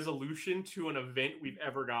sitcom resolution to an event we've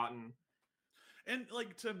ever gotten. And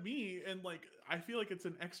like to me, and like I feel like it's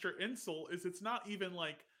an extra insult, is it's not even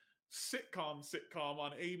like sitcom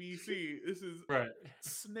on ABC. This is Right.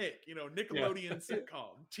 SNICK, Yeah. Nickelodeon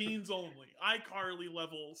sitcom, teens only, iCarly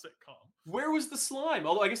level sitcom. Where was the slime?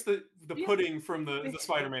 Although I guess the Yeah. pudding from the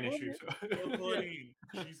Spider-Man issue. The pudding,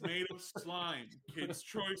 she's made of slime. Kids'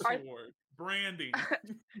 Choice Are- Award, branding.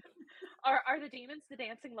 Are the demons the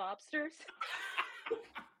dancing lobsters?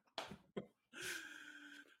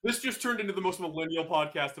 This just turned into the most millennial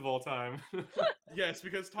podcast of all time. Yes,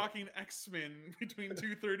 because talking X-Men between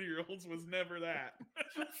two 30-year-olds was never that.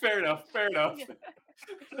 Fair enough. Yeah.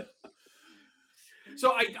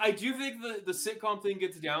 So I do think the sitcom thing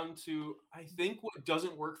gets down to, I think what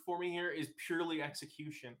doesn't work for me here is purely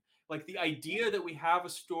execution. Like the idea that we have a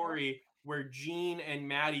story where Gene and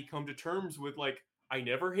Maddie come to terms with like, I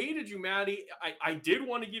never hated you, Maddie. I did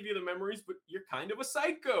want to give you the memories, but you're kind of a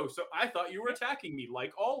psycho. So I thought you were attacking me.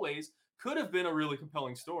 Like always, could have been a really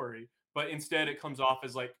compelling story. But instead it comes off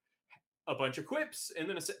as like a bunch of quips and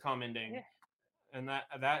then a sitcom ending. Yeah. And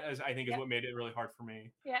that is, I think, is Yeah. what made it really hard for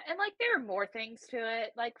me. Yeah, and like there are more things to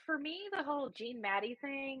it. Like for me, the whole Gene Maddie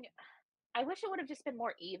thing, I wish it would have just been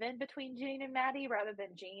more even between Gene and Maddie rather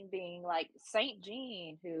than Gene being like Saint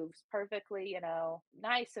Gene, who's perfectly,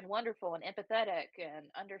 nice and wonderful and empathetic and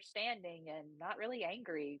understanding and not really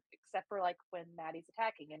angry, except for like when Maddie's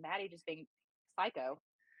attacking and Maddie just being psycho.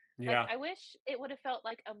 Like Yeah. I wish it would have felt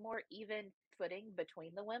like a more even footing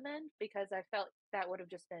between the women because I felt that would have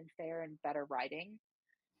just been fair and better writing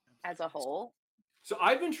as a whole. So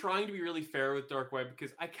I've been trying to be really fair with Dark Web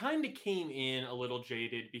because I kind of came in a little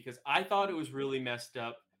jaded because I thought it was really messed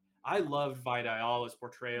up. I loved Vi Diala's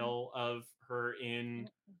portrayal of her in,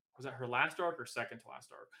 was that her last arc or second to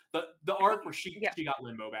last arc? The arc where she got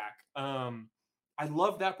Limbo back. I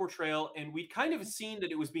loved that portrayal, and we'd kind of seen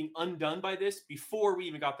that it was being undone by this before we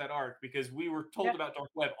even got that arc because we were told about Dark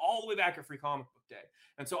Web all the way back at Free Comic Book Day.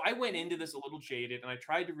 And so I went into this a little jaded, and I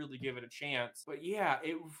tried to really give it a chance. But yeah,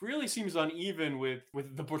 it really seems uneven with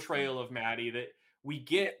the portrayal of Maddie, that we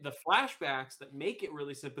get the flashbacks that make it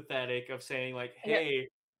really sympathetic of saying like, hey,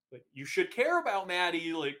 like, you should care about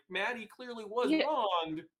Maddie. Like Maddie clearly was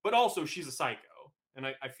wronged, but also she's a psycho. And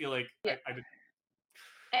I feel like I did.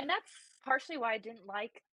 And that's partially why I didn't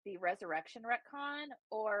like the resurrection retcon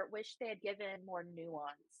or wish they had given more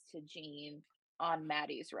nuance to Jean on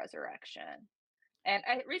Maddie's resurrection. And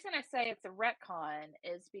the reason I say it's a retcon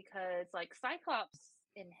is because, like, Cyclops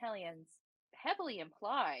in Hellions heavily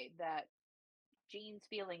implied that Jean's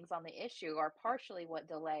feelings on the issue are partially what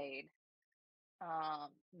delayed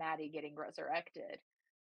Maddie getting resurrected,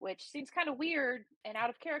 which seems kind of weird and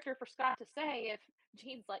out of character for Scott to say if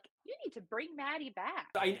Jean's like, you need to bring Maddie back.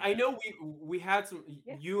 I know we had some,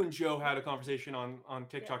 you and Joe had a conversation on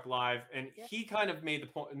TikTok Live, and he kind of made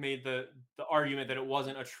the argument that it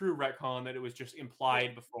wasn't a true retcon, that it was just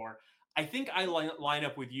implied before. I think I line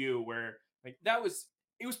up with you where like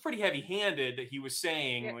it was pretty heavy handed that he was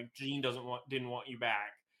saying like Jean didn't want you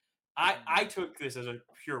back. I took this as a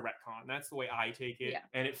pure retcon. That's the way I take it,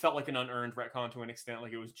 and it felt like an unearned retcon to an extent,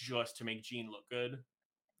 like it was just to make Jean look good.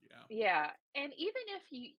 Yeah, and even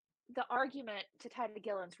if the argument to tie to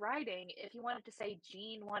Gillen's writing, if you wanted to say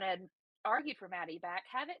Jean argued for Maddie back,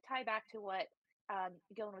 have it tie back to what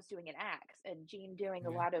Gillen was doing in Acts, and Jean doing a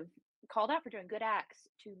lot of called out for doing good acts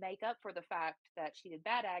to make up for the fact that she did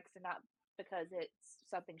bad acts, and not because it's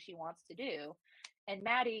something she wants to do. And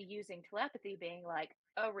Maddie using telepathy, being like,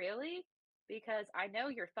 "Oh, really? Because I know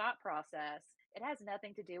your thought process. It has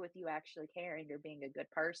nothing to do with you actually caring or being a good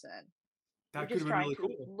person. That You're could just have been trying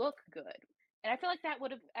really to cool. look good." And I feel like that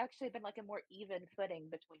would have actually been like a more even footing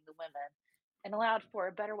between the women and allowed for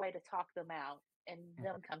a better way to talk them out and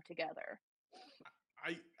them come together.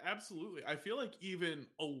 I absolutely. I feel like even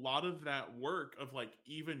a lot of that work of like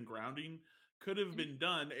even grounding could have Mhm, been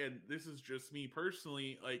done, and this is just me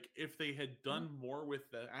personally, like if they had mhm, done more with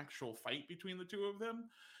the actual fight between the two of them,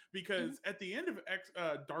 mhm. because at the end of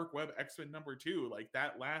Dark Web X-Men #2, like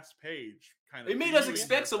that last page, kind of It made us Yeah, previewing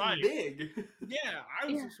their expect something fight. big. Yeah, I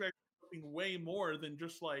was yeah, expecting something way more than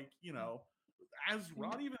just like as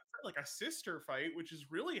mhm, Rod even said, like a sister fight, which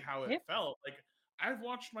is really how it yeah. felt. Like I've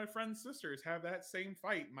watched my friends' sisters have that same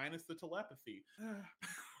fight minus the telepathy.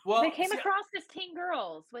 They Well, came see, across as teen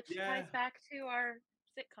girls, which Yeah. ties back to our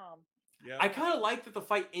sitcom. Yep. I kind of like that the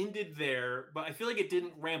fight ended there, but I feel like it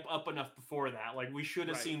didn't ramp up enough before that. Like we should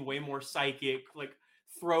have Right. seen way more psychic, like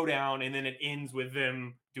throwdown, and then it ends with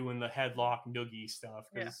them doing the headlock noogie stuff.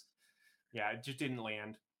 Yeah, Because yeah, it just didn't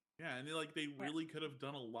land. Yeah, and they yeah. really could have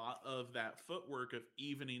done a lot of that footwork of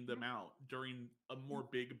evening them Mhm, out during a mhm. more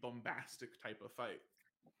big bombastic type of fight.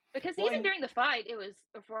 Because Well, even and during the fight, it was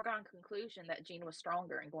a foregone conclusion that Jean was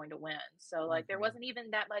stronger and going to win. So like there Mhm. wasn't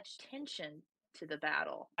even that much tension to the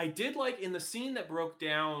battle. I did like in the scene that broke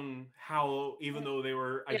down how even Mhm. though they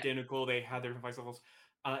were Yeah. identical, they had their device levels.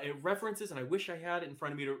 It references, and I wish I had it in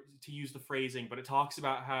front of me to use the phrasing, but it talks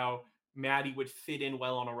about how Maddie would fit in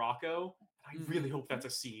well on a Rocco. I really Mhm. hope Mhm. that's a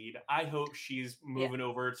seed. I hope she's Yeah. moving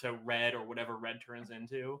over to red or whatever red turns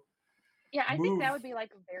into. Yeah, I think that Move. would be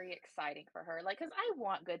like very exciting for her. Like, because I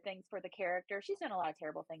want good things for the character. She's done a lot of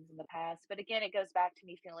terrible things in the past, but again, it goes back to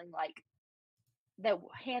me feeling like the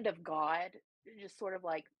hand of God just sort of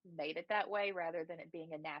like made it that way rather than it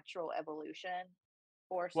being a natural evolution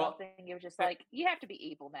or Well, something. It was just a- like, you have to be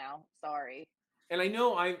evil now. Sorry. and I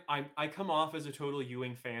know I come off as a total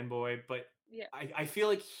Ewing fanboy, but Yeah. I feel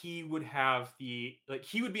like he would have the like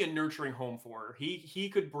he would be a nurturing home for her. He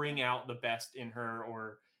could bring out the best in her,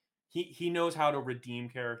 or he knows how to redeem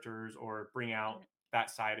characters or bring out Mhm. that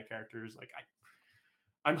side of characters. Like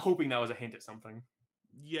I'm hoping that was a hint at something.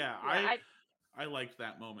 Yeah, Yeah. I liked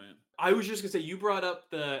that moment. I was just gonna say you brought up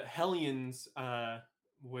the Hellions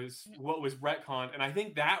was Mhm. what was retconned, and I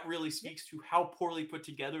think that really Yeah. speaks to how poorly put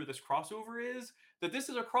together this crossover is. That this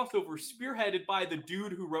is a crossover spearheaded by the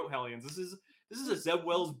dude who wrote Hellions. This is a Mhm. Zeb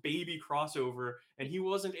Wells baby crossover, and he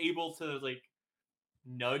wasn't able to like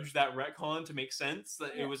nudge that retcon to make sense.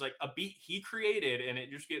 That it Yeah. was like a beat he created, and it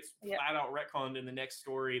just gets Yeah. flat out retconned in the next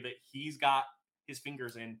story that he's got his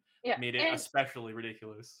fingers in. Yeah. Made it And especially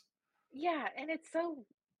ridiculous. yeah, and it's so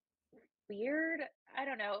weird. I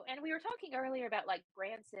don't know. And we were talking earlier about like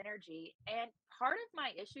brand synergy. And part of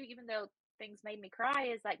my issue, even though things made me cry,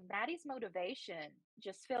 is like Maddie's motivation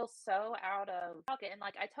just feels so out of pocket. And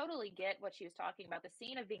like, I totally get what she was talking about. The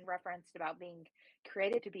scene of being referenced about being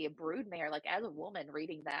created to be a broodmare, like as a woman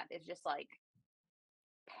reading that is just like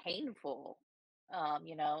painful.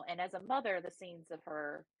 And as a mother, the scenes of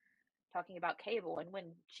her talking about Cable and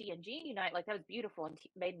when she and Jean unite, like that was beautiful and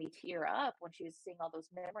made me tear up when she was seeing all those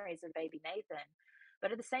memories of baby Nathan.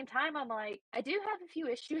 But at the same time, I'm like, I do have a few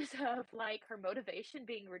issues of like her motivation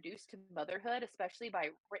being reduced to motherhood, especially by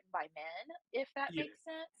written by men, if that Yeah. makes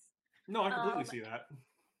sense. No, I completely Um, see that.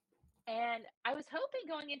 and I was hoping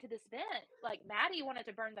going into this event, like Maddie wanted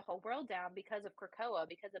to burn the whole world down because of Krakoa,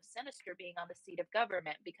 because of Sinister being on the seat of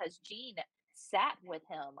government, because Jean sat with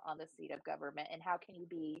him on the seat of government. And how can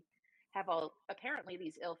you have all apparently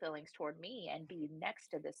these ill feelings toward me and be next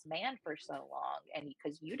to this man for so long? And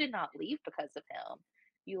because you did not leave because of him,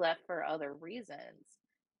 you left for other reasons.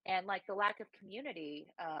 And like the lack of community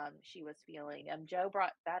she was feeling. Joe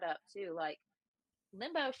brought that up too. Like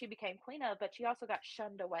Limbo, she became queen of, but she also got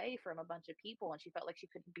shunned away from a bunch of people, and she felt like she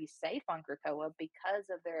couldn't be safe on Krakoa because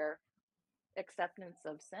of their acceptance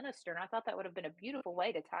of Sinister. And I thought that would have been a beautiful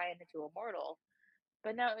way to tie it into Immortal.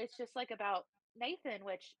 But no, it's just like about Nathan,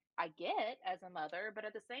 which I get as a mother, but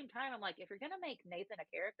at the same time, I'm like, if you're gonna make Nathan a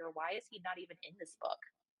character, why is he not even in this book?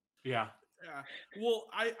 Yeah. Yeah. Well,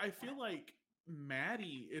 I feel like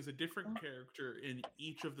Maddie is a different character in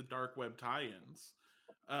each of the Dark Web tie-ins.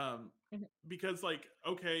 Um, Mhm. because like,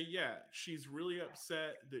 okay, yeah, she's really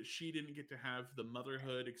upset that she didn't get to have the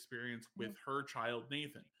motherhood experience with Mhm. her child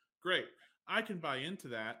Nathan. Great. I can buy into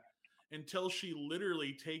that until she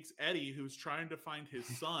literally takes Eddie, who's trying to find his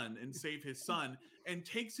son and save his son, and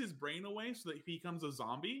takes his brain away so that he becomes a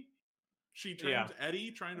zombie. She Yeah. turns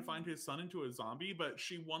Eddie trying to find his son into a zombie, but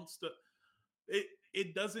she wants to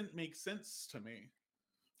it doesn't make sense to me.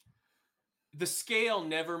 The scale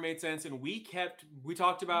never made sense, and we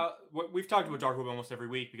talked about what we've talked about Dark Web almost every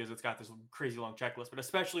week because it's got this crazy long checklist, but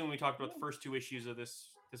especially when we talked about the first two issues of this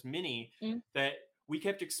mini, Mhm. that we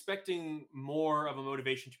kept expecting more of a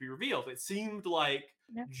motivation to be revealed. It seemed like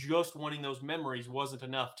Yeah. just wanting those memories wasn't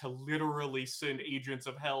enough to literally send agents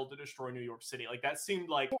of hell to destroy New York City. Like that seemed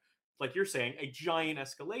like you're saying, a giant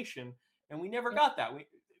escalation, and we never Yeah. got that.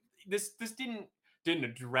 This didn't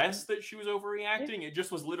address that she was overreacting. It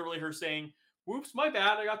just was literally her saying, "Whoops, my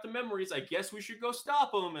bad. I got the memories. I guess we should go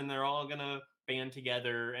stop them." And they're all gonna band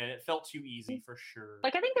together, and it felt too easy for sure.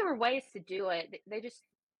 Like, I think there were ways to do it. They just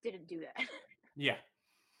didn't do that. Yeah.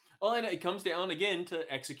 Well, and it comes down again to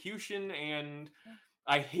execution, and Yeah.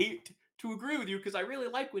 I hate to agree with you because I really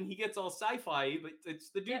like when he gets all sci-fi, but it's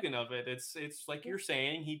the Yeah. Dugan of it. It's like Yeah. you're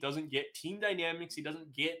saying, he doesn't get team dynamics, he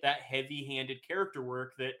doesn't get that heavy-handed character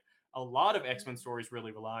work that a lot of X-Men stories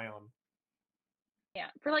really rely on. Yeah,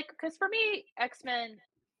 because for me, X-Men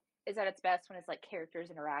is at its best when it's like characters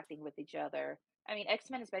interacting with each other. I mean,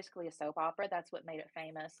 X-Men is basically a soap opera. That's what made it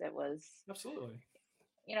famous. It was, Absolutely.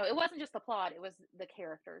 it wasn't just the plot, it was the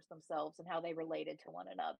characters themselves and how they related to one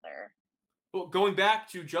another. Well, going back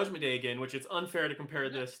to Judgment Day again, which it's unfair to compare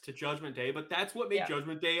Mhm. this to Judgment Day, but that's what made Yeah.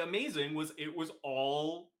 Judgment Day amazing. Was it was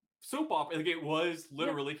all soap opera. Like it was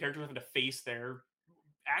literally characters having to face their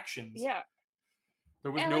actions. Yeah.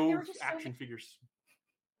 There was And like there no were just action figures.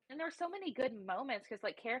 and there were so many good moments because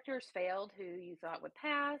like characters failed who you thought would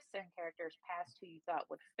pass and characters passed who you thought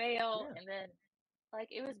would fail. Yeah. And then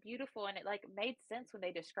like it was beautiful and it like made sense when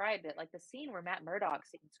they described it. Like the scene where Matt Murdock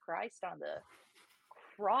sings Christ on the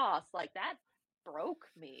cross, like that broke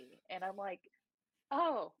me. And I'm like,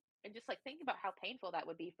 oh, and just like thinking about how painful that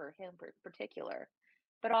would be for him in particular.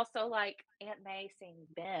 But also like Aunt May seeing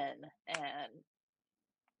Ben and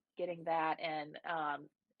getting that and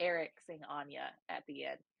Eric seeing Anya at the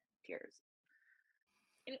end. Tears.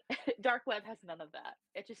 And Dark Web has none of that.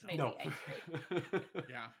 It just made No. me angry.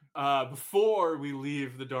 Yeah. Before we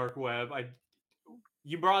leave the dark web,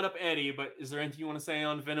 you brought up Eddie, but is there anything you want to say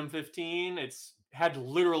on Venom 15? It's had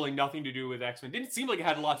literally nothing to do with X-Men. Didn't seem like it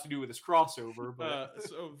had a lot to do with this crossover, but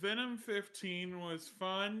So Venom 15 was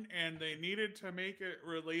fun, and they needed to make it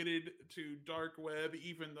related to Dark Web,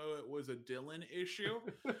 even though it was a Dylan issue.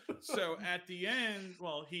 So at the end,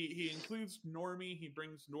 well, he includes Normie. He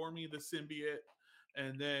brings Normie the symbiote,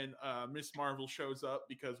 and then Miss Marvel shows up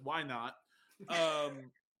because why not?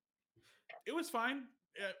 It was fine.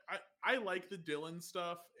 I like the Dylan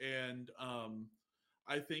stuff, and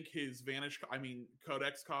I think his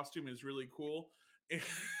Codex costume is really cool.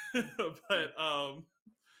 But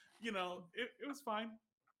it was fine.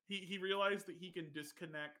 He realized that he can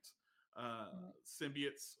disconnect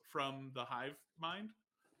symbiotes from the hive mind,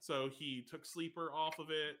 so he took Sleeper off of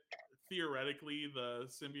it. Theoretically, the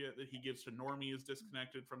symbiote that he gives to Normie is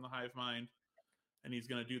disconnected from the hive mind, and he's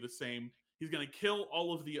going to do the same. He's going to kill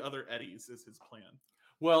all of the other Eddies is his plan.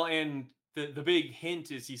 Well, and the big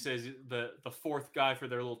hint is he says the fourth guy for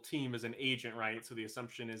their little team is an agent, right? So the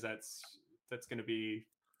assumption is that's going to be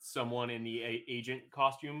someone in the agent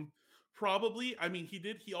costume. Probably. I mean,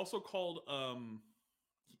 he also called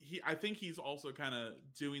I think he's also kind of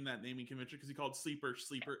doing that naming convention because he called Sleeper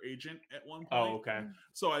Agent at one point. Oh, okay.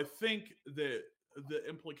 So I think that the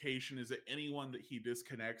implication is that anyone that he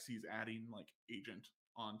disconnects, he's adding like agent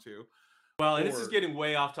onto. Well, and this is getting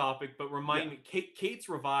way off topic, but remind me, Kate's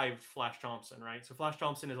revived Flash Thompson, right? So Flash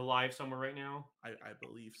Thompson is alive somewhere right now? I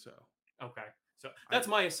believe so. Okay. So that's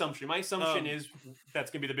my assumption. My assumption is that's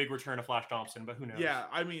going to be the big return of Flash Thompson, but who knows? Yeah,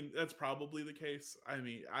 I mean, that's probably the case. I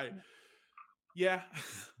mean, I'm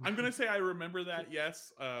going to say I remember that,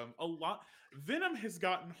 yes. A lot. Venom has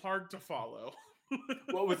gotten hard to follow.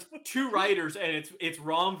 Well, with two writers, and it's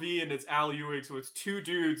Rom V and it's Al Ewing, so it's two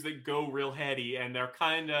dudes that go real heady, and they're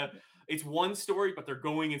kind of... It's one story, but they're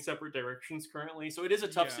going in separate directions currently. So it is a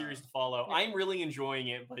tough series to follow. I'm really enjoying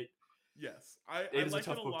it, but yes, I like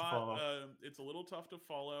it a lot. It's a little tough to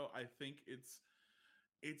follow. I think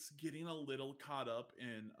it's getting a little caught up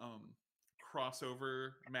in crossover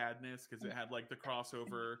madness because it had like the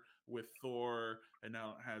crossover with Thor, and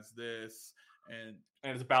now it has this, and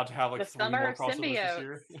it's about to have like 3 more crossovers this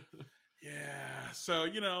year. Yeah, so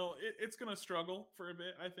it's gonna struggle for a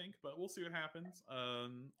bit, I think, but we'll see what happens.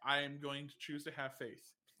 I am going to choose to have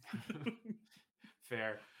faith.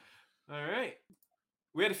 Fair. All right,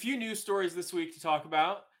 we had a few news stories this week to talk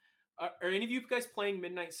about. Are any of you guys playing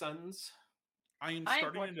Midnight Suns? I am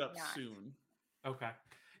starting it up soon. Okay.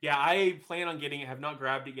 Yeah, I plan on getting it. Have not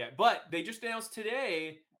grabbed it yet, but they just announced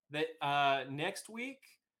today that next week,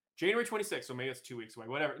 January 26th, so maybe it's 2 weeks away.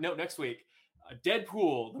 Whatever. No, next week.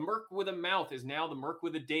 Deadpool, the Merc with a Mouth, is now the Merc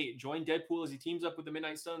with a Date. Join Deadpool as he teams up with the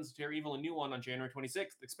Midnight Suns to tear evil a new one on January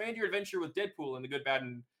 26th. Expand your adventure with Deadpool and the good, bad,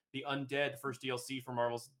 and the Undead, the first DLC for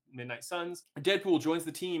Marvel's Midnight Suns. Deadpool joins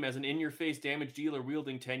the team as an in-your-face damage dealer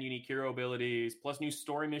wielding 10 unique hero abilities, plus new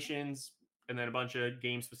story missions, and then a bunch of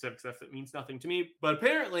game-specific stuff that means nothing to me. But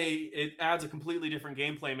apparently, it adds a completely different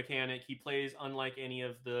gameplay mechanic. He plays unlike any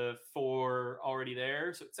of the 4 already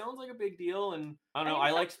there, so it sounds like a big deal. And I don't know,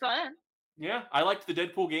 I liked fun. Yeah, I liked the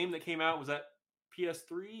Deadpool game that came out. Was that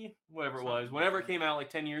PS3? Whatever it was. Whenever it came out like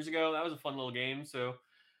 10 years ago, that was a fun little game. So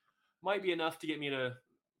might be enough to get me to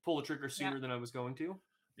pull the trigger sooner than I was going to.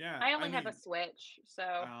 Yeah. I only have a Switch, so.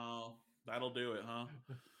 Oh, that'll do it, huh?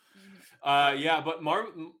 Yeah, but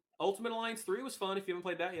Ultimate Alliance 3 was fun if you haven't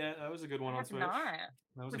played that yet. That was a good one on Switch.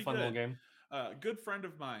 That was a fun little game. A good friend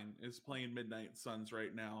of mine is playing Midnight Suns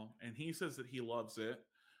right now, and he says that he loves it.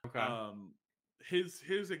 Okay.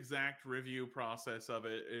 His exact review process of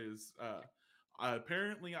it is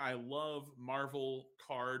apparently I love Marvel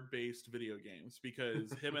card-based video games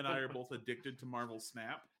because him and I are both addicted to Marvel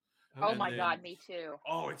Snap. Oh my god, me too.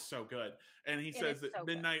 Oh, it's so good. And he says that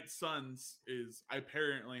Midnight Suns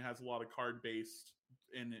apparently has a lot of card-based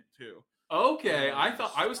in it too. Okay,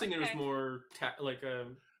 I was thinking it was more like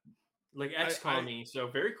XCOM-y, so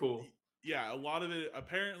very cool. Yeah, a lot of it,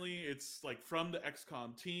 apparently it's like from the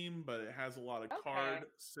XCOM team, but it has a lot of card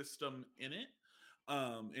system in it.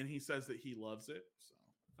 And he says that he loves it.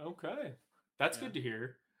 So okay, that's good to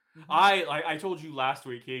hear. I told you last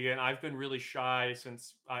week, Keegan, I've been really shy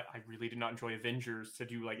since I really did not enjoy Avengers to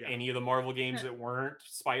do any of the Marvel games that weren't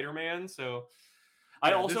Spider-Man. So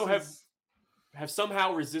I also have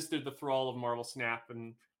somehow resisted the thrall of Marvel Snap,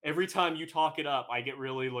 and every time you talk it up, I get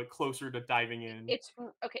really closer to diving in.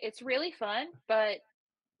 It's really fun, but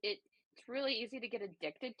it's really easy to get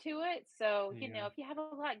addicted to it. So, if you have a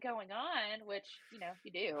lot going on, which,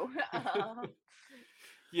 you do.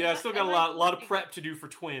 Yeah, I still got a lot of prep to do for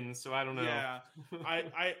twins, so I don't know. Yeah,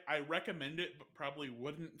 I recommend it, but probably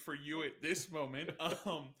wouldn't for you at this moment.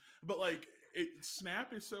 But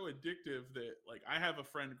Snap is so addictive that I have a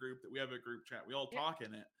friend group that we have a group chat. We all talk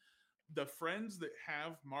in it. The friends that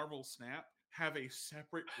have Marvel Snap have a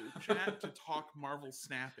separate group chat to talk Marvel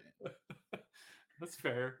Snap in. That's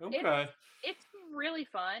fair. Okay. It's really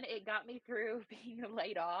fun. It got me through being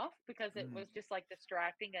laid off because it was just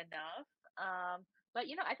distracting enough. But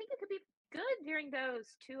I think it could be good during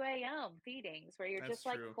those 2 a.m. feedings where you're just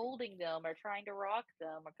holding them or trying to rock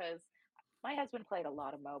them, because my husband played a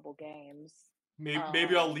lot of mobile games.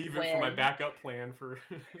 Maybe I'll leave it for my backup plan for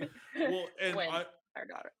our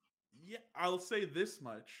daughter. Yeah, I'll say this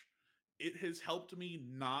much. It has helped me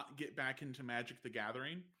not get back into Magic the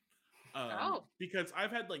Gathering. Because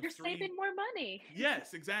I've had you're saving more money.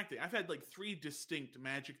 Yes, exactly. I've had 3 distinct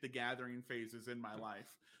Magic the Gathering phases in my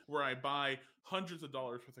life where I buy hundreds of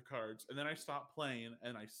dollars worth of cards and then I stop playing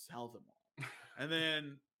and I sell them all. And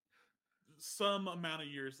then some amount of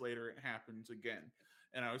years later it happens again.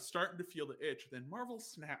 And I was starting to feel the itch. Then Marvel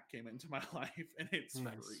Snap came into my life and it's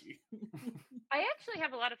free. I actually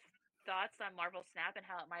have a lot of thoughts on Marvel Snap and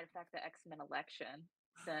how it might affect the X-Men election,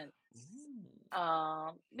 since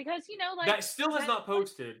because that still has not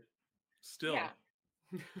posted. Still. Yeah.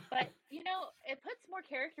 But it puts more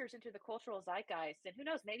characters into the cultural zeitgeist, and who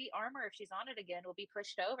knows, maybe Armor, if she's on it again, will be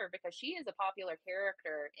pushed over because she is a popular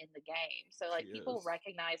character in the game. So people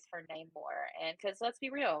recognize her name more, and because let's be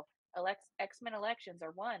real, X-Men elections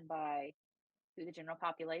are won by who the general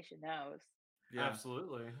population knows. Yeah,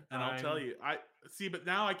 absolutely. And I'll tell you, but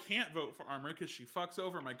now I can't vote for Armor because she fucks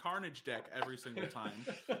over my Carnage deck every single time.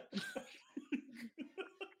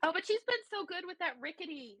 Oh, but she's been so good with that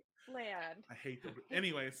rickety land. I hate that.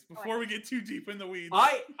 Anyways, before we get too deep in the weeds,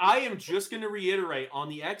 I am just going to reiterate on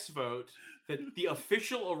the X vote that the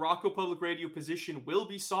official Araco Public Radio position will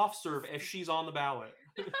be soft serve if she's on the ballot.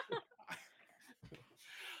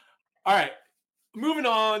 All right. Moving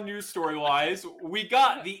on, news story-wise, we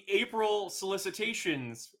got the April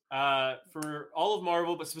solicitations for all of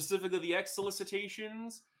Marvel, but specifically the X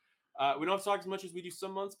solicitations. We don't have to talk as much as we do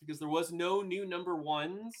some months because there was no new number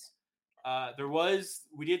ones.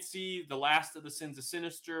 We did see the last of the Sins of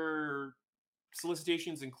Sinister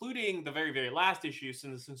solicitations, including the very, very last issue,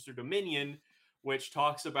 Sins of Sinister Dominion, which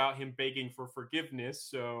talks about him begging for forgiveness.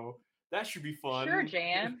 So that should be fun. Sure,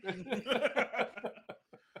 Jan.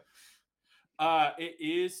 It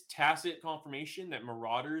is tacit confirmation that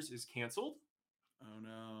Marauders is canceled. Oh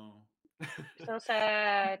no. So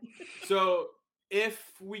sad. So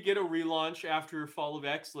if we get a relaunch after Fall of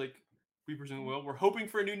X, like we presume will, we're hoping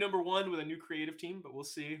for a new number one with a new creative team, but we'll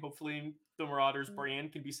see. Hopefully the Marauders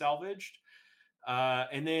brand can be salvaged.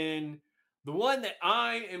 And then the one that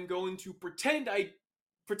I am going to pretend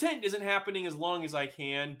isn't happening as long as I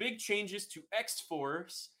can. Big changes to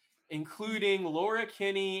X-Force including Laura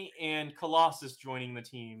Kinney and Colossus joining the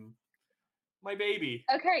team. My baby.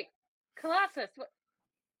 Okay, Colossus.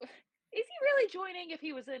 Is he really joining if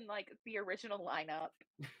he was in like the original lineup?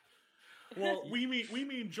 Well, we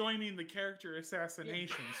mean joining the character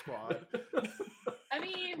assassination squad. I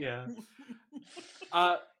mean, Yeah.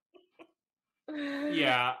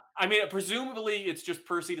 Yeah, I mean, presumably it's just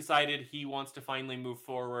Percy decided he wants to finally move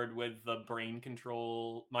forward with the mind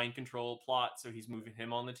control plot, so he's moving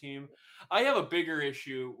him on the team. I have a bigger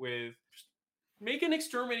issue with just making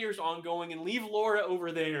Exterminators ongoing and leave Laura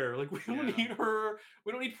over there. Like, we don't need her.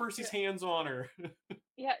 We don't need Percy's hands on her.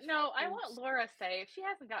 Yeah, no, I want Laura safe. She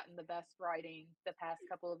hasn't gotten the best writing the past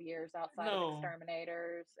couple of years outside of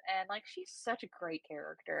Exterminators, and like she's such a great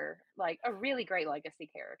character, like a really great legacy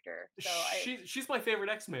character. So she's my favorite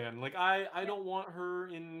X-Man. Like, I don't want her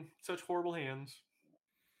in such horrible hands.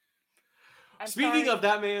 Speaking of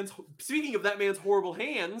that man's horrible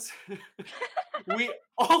hands, we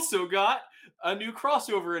also got a new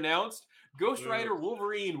crossover announced: Ghost Rider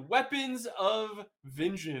Wolverine Weapons of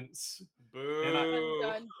Vengeance. Boo.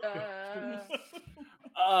 Dun, dun,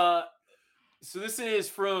 dun. So this is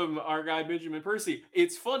from our guy Benjamin Percy.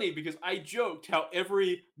 It's funny because I joked how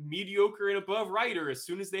every mediocre and above writer, as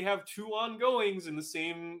soon as they have two ongoings in the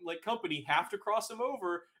same like company, have to cross them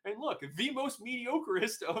over. And look, the most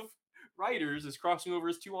mediocreest of writers is crossing over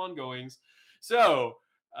his two ongoings. So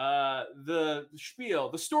the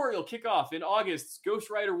story will kick off in August's Ghost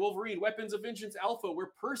Rider Wolverine Weapons of Vengeance Alpha,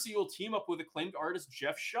 where Percy will team up with acclaimed artist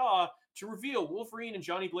Jeff Shaw to reveal Wolverine and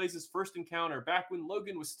Johnny Blaze's first encounter back when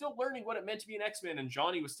Logan was still learning what it meant to be an X-Man and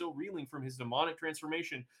Johnny was still reeling from his demonic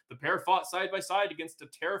transformation. The pair fought side by side against a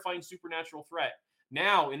terrifying supernatural threat.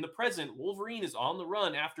 Now, in the present, Wolverine is on the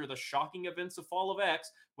run after the shocking events of Fall of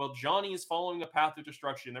X, while Johnny is following a path of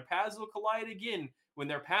destruction. Their paths will collide again when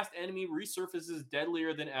their past enemy resurfaces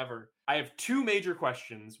deadlier than ever. I have two major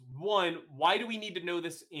questions. One, why do we need to know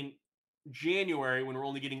this in January when we're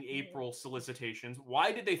only getting April solicitations?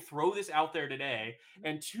 Why did they throw this out there today?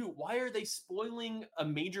 And two, why are they spoiling a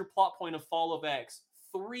major plot point of Fall of X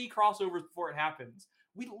 3 crossovers before it happens?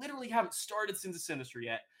 We literally haven't started Sins of Sinister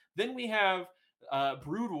yet. Then we have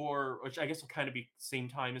Brood War, which I guess will kind of be same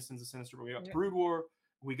time as Sins of Sinister, but we got Brood War,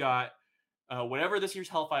 we got whatever this year's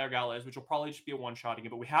Hellfire Gala is, which will probably just be a one-shot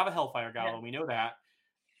again, but we have a Hellfire Gala, we know that.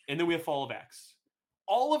 And then we have Fall of X.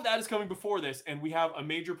 All of that is coming before this, and we have a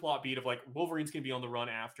major plot beat of like Wolverine's going to be on the run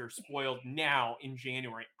after, spoiled now in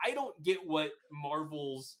January. I don't get what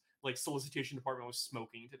Marvel's like solicitation department was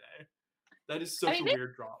smoking today. That is such a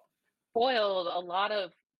weird drop. Spoiled a lot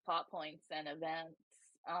of plot points and events.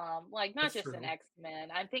 Like not That's just true. an X-Men.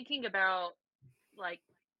 I'm thinking about like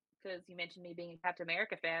because you mentioned me being a Captain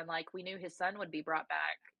America fan, like we knew his son would be brought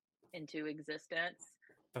back into existence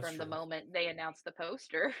from the moment they announced the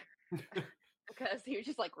poster. Because he was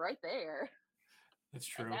just like right there. That's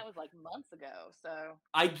true. And that was like months ago. So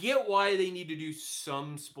I get why they need to do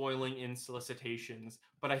some spoiling in solicitations,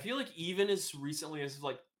 but I feel like even as recently as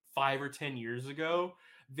like 5 or 10 years ago,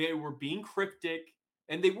 they were being cryptic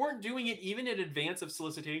and they weren't doing it even in advance of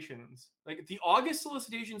solicitations. Like the August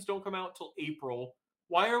solicitations don't come out till April.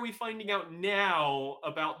 Why are we finding out now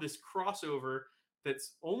about this crossover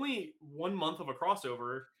that's only 1 month of a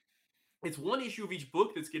crossover? It's one issue of each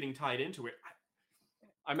book that's getting tied into it.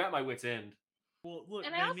 I'm at my wit's end. Well, look,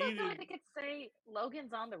 and I also feel like they could say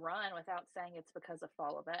Logan's on the run without saying it's because of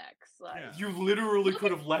Fall of X. Like you literally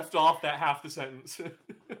could have left off that half the sentence.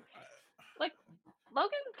 Like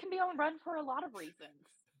Logan can be on the run for a lot of reasons.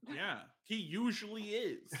 Yeah, he usually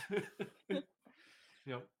is.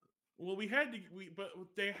 Yep. Well, but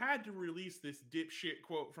they had to release this dipshit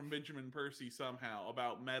quote from Benjamin Percy somehow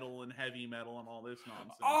about metal and heavy metal and all this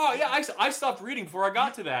nonsense. Oh yeah, I stopped reading before I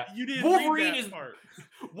got to that. You didn't Wolverine read that part.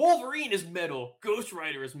 Wolverine is metal. Ghost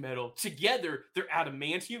Rider is metal. Together, they're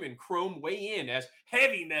adamantium and chrome weigh in as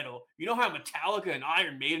heavy metal. You know how Metallica and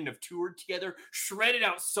Iron Maiden have toured together, shredded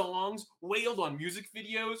out songs, wailed on music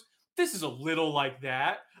videos? This is a little like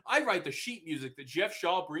that. I write the sheet music that Jeff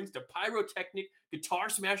Shaw brings to pyrotechnic,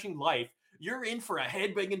 guitar-smashing life. You're in for a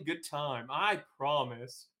headbanging good time. I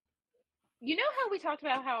promise. You know how we talked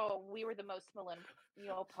about how we were the most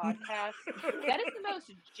millennial podcast? That is the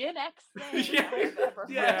most Gen X thing I have ever heard.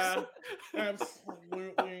 Yeah,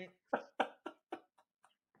 absolutely.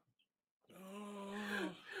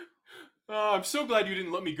 Oh, I'm so glad you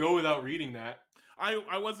didn't let me go without reading that.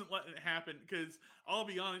 I wasn't letting it happen because I'll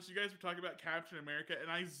be honest, you guys were talking about Captain America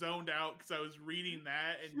and I zoned out because I was reading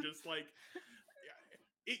that and just like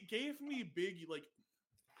it gave me big like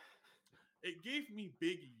it gave me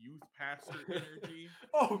big youth pastor energy.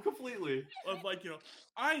 Oh, completely. Of like,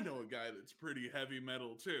 I know a guy that's pretty heavy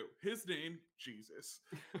metal too. His name, Jesus.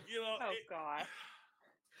 Oh gosh.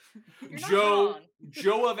 You're not Joe, wrong.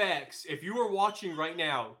 Joe of X, if you are watching right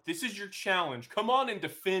now, this is your challenge. Come on and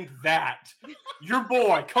defend that. Your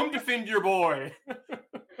boy. Come defend your boy.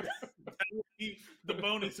 That will be the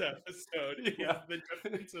bonus episode. Yeah. The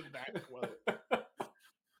defense of that quote.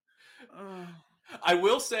 I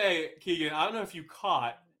will say, Keegan, I don't know if you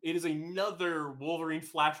caught, it is another Wolverine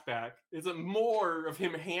flashback. It's more of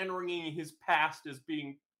him hand-wringing his past as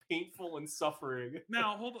being painful and suffering.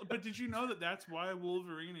 Now, hold on. But did you know that that's why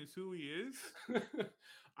Wolverine is who he is?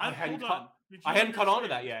 I hadn't hold on. I hadn't caught on to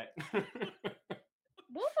that yet.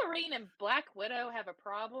 Wolverine and Black Widow have a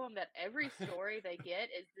problem that every story they get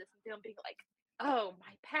is this them being like, oh,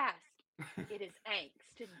 my past. It is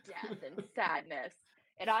angst and death and sadness.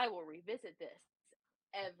 And I will revisit this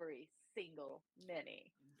every single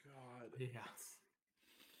mini. God. Yes.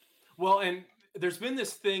 Well, and there's been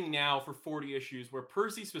this thing now for 40 issues where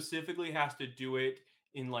Percy specifically has to do it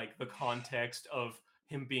in like the context of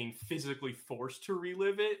him being physically forced to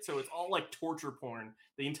relive it. So it's all like torture porn.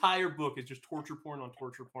 The entire book is just torture porn on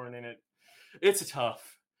torture porn, and it's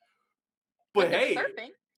tough. But hey,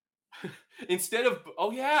 surfing. Instead of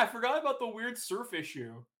I forgot about the weird surf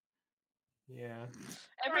issue. Yeah.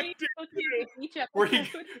 Every each episode. Where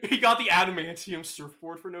he got the adamantium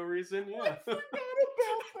surfboard for no reason. Yeah. I forgot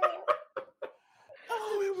about that.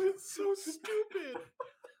 Oh, it was so stupid.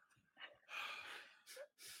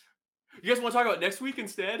 You guys want to talk about next week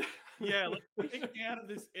instead? Yeah, let's take me out of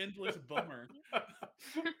this endless bummer. All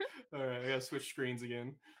right, I gotta switch screens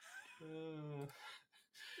again.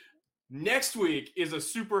 Next week is a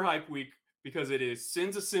super hype week because it is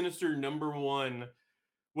Sins of Sinister #1,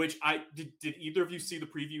 which did either of you see the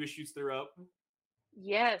preview issues they're up?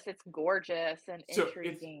 Yes, it's gorgeous and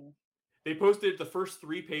intriguing. They posted the first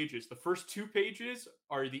 3 pages. The first 2 pages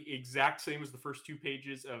are the exact same as the first 2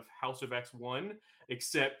 pages of House of X1,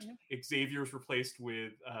 except Xavier's replaced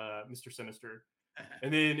with Mr. Sinister.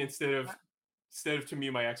 And then instead of to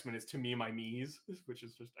me my X-Men, it's to me my me's, which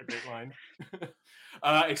is just a great line.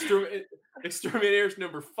 Exterminators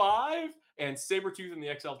 #5 and Sabretooth and the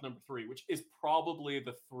Exiles #3, which is probably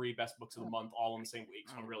the 3 best books of the month all in the same week.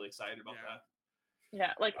 So I'm really excited about that.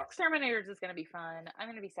 Yeah, like Exterminators is going to be fun. I'm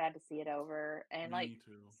going to be sad to see it over. And like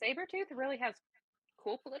Sabretooth really has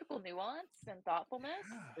cool political nuance and thoughtfulness.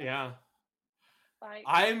 Yeah. Like,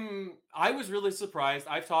 I was really surprised.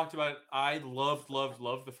 I've talked about it. I loved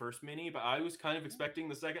the first mini, but I was kind of expecting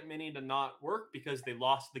the second mini to not work because they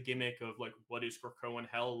lost the gimmick of like what is Krakoan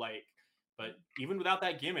hell like. But even without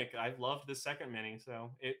that gimmick, I loved the second mini,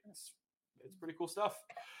 so it's pretty cool stuff.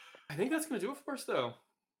 I think that's gonna do it for us though.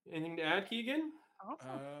 Anything to add, Keegan?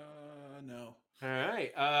 Awesome. No. All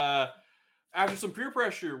right. After some peer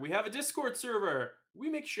pressure, we have a Discord server. We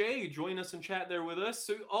make Shay join us and chat there with us,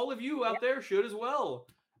 so all of you out there should as well.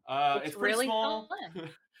 It's pretty really small, fun.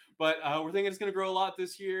 but we're thinking it's going to grow a lot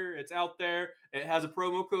this year. It's out there. It has a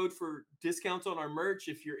promo code for discounts on our merch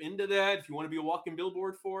if you're into that, if you want to be a walking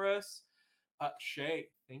billboard for us. Shay,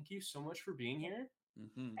 thank you so much for being here.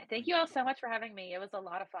 Mm-hmm. Thank you all so much for having me. It was a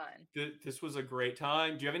lot of fun. This was a great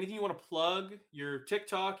time. Do you have anything you want to plug? Your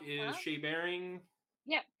TikTok is SheaBearing.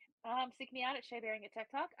 Yep. Seek me out at SheaBearing at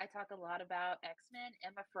TikTok. I talk a lot about X-Men,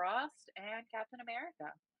 Emma Frost, and Captain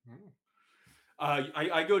America.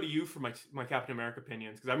 I go to you for my Captain America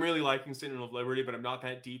opinions because I'm really liking Sentinel of Liberty, but I'm not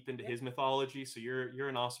that deep into his mythology. So you're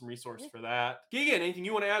an awesome resource for that. Keegan, anything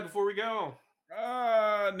you want to add before we go?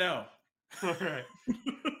 No. All right.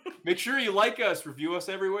 Make sure you like us, review us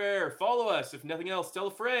everywhere, follow us. If nothing else, tell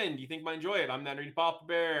a friend you think might enjoy it. I'm that nerdy Papa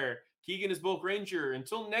Bear. Keegan is Bulk Ranger.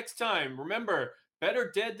 Until next time, remember,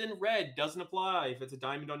 better dead than red doesn't apply if it's a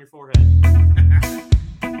diamond on your forehead.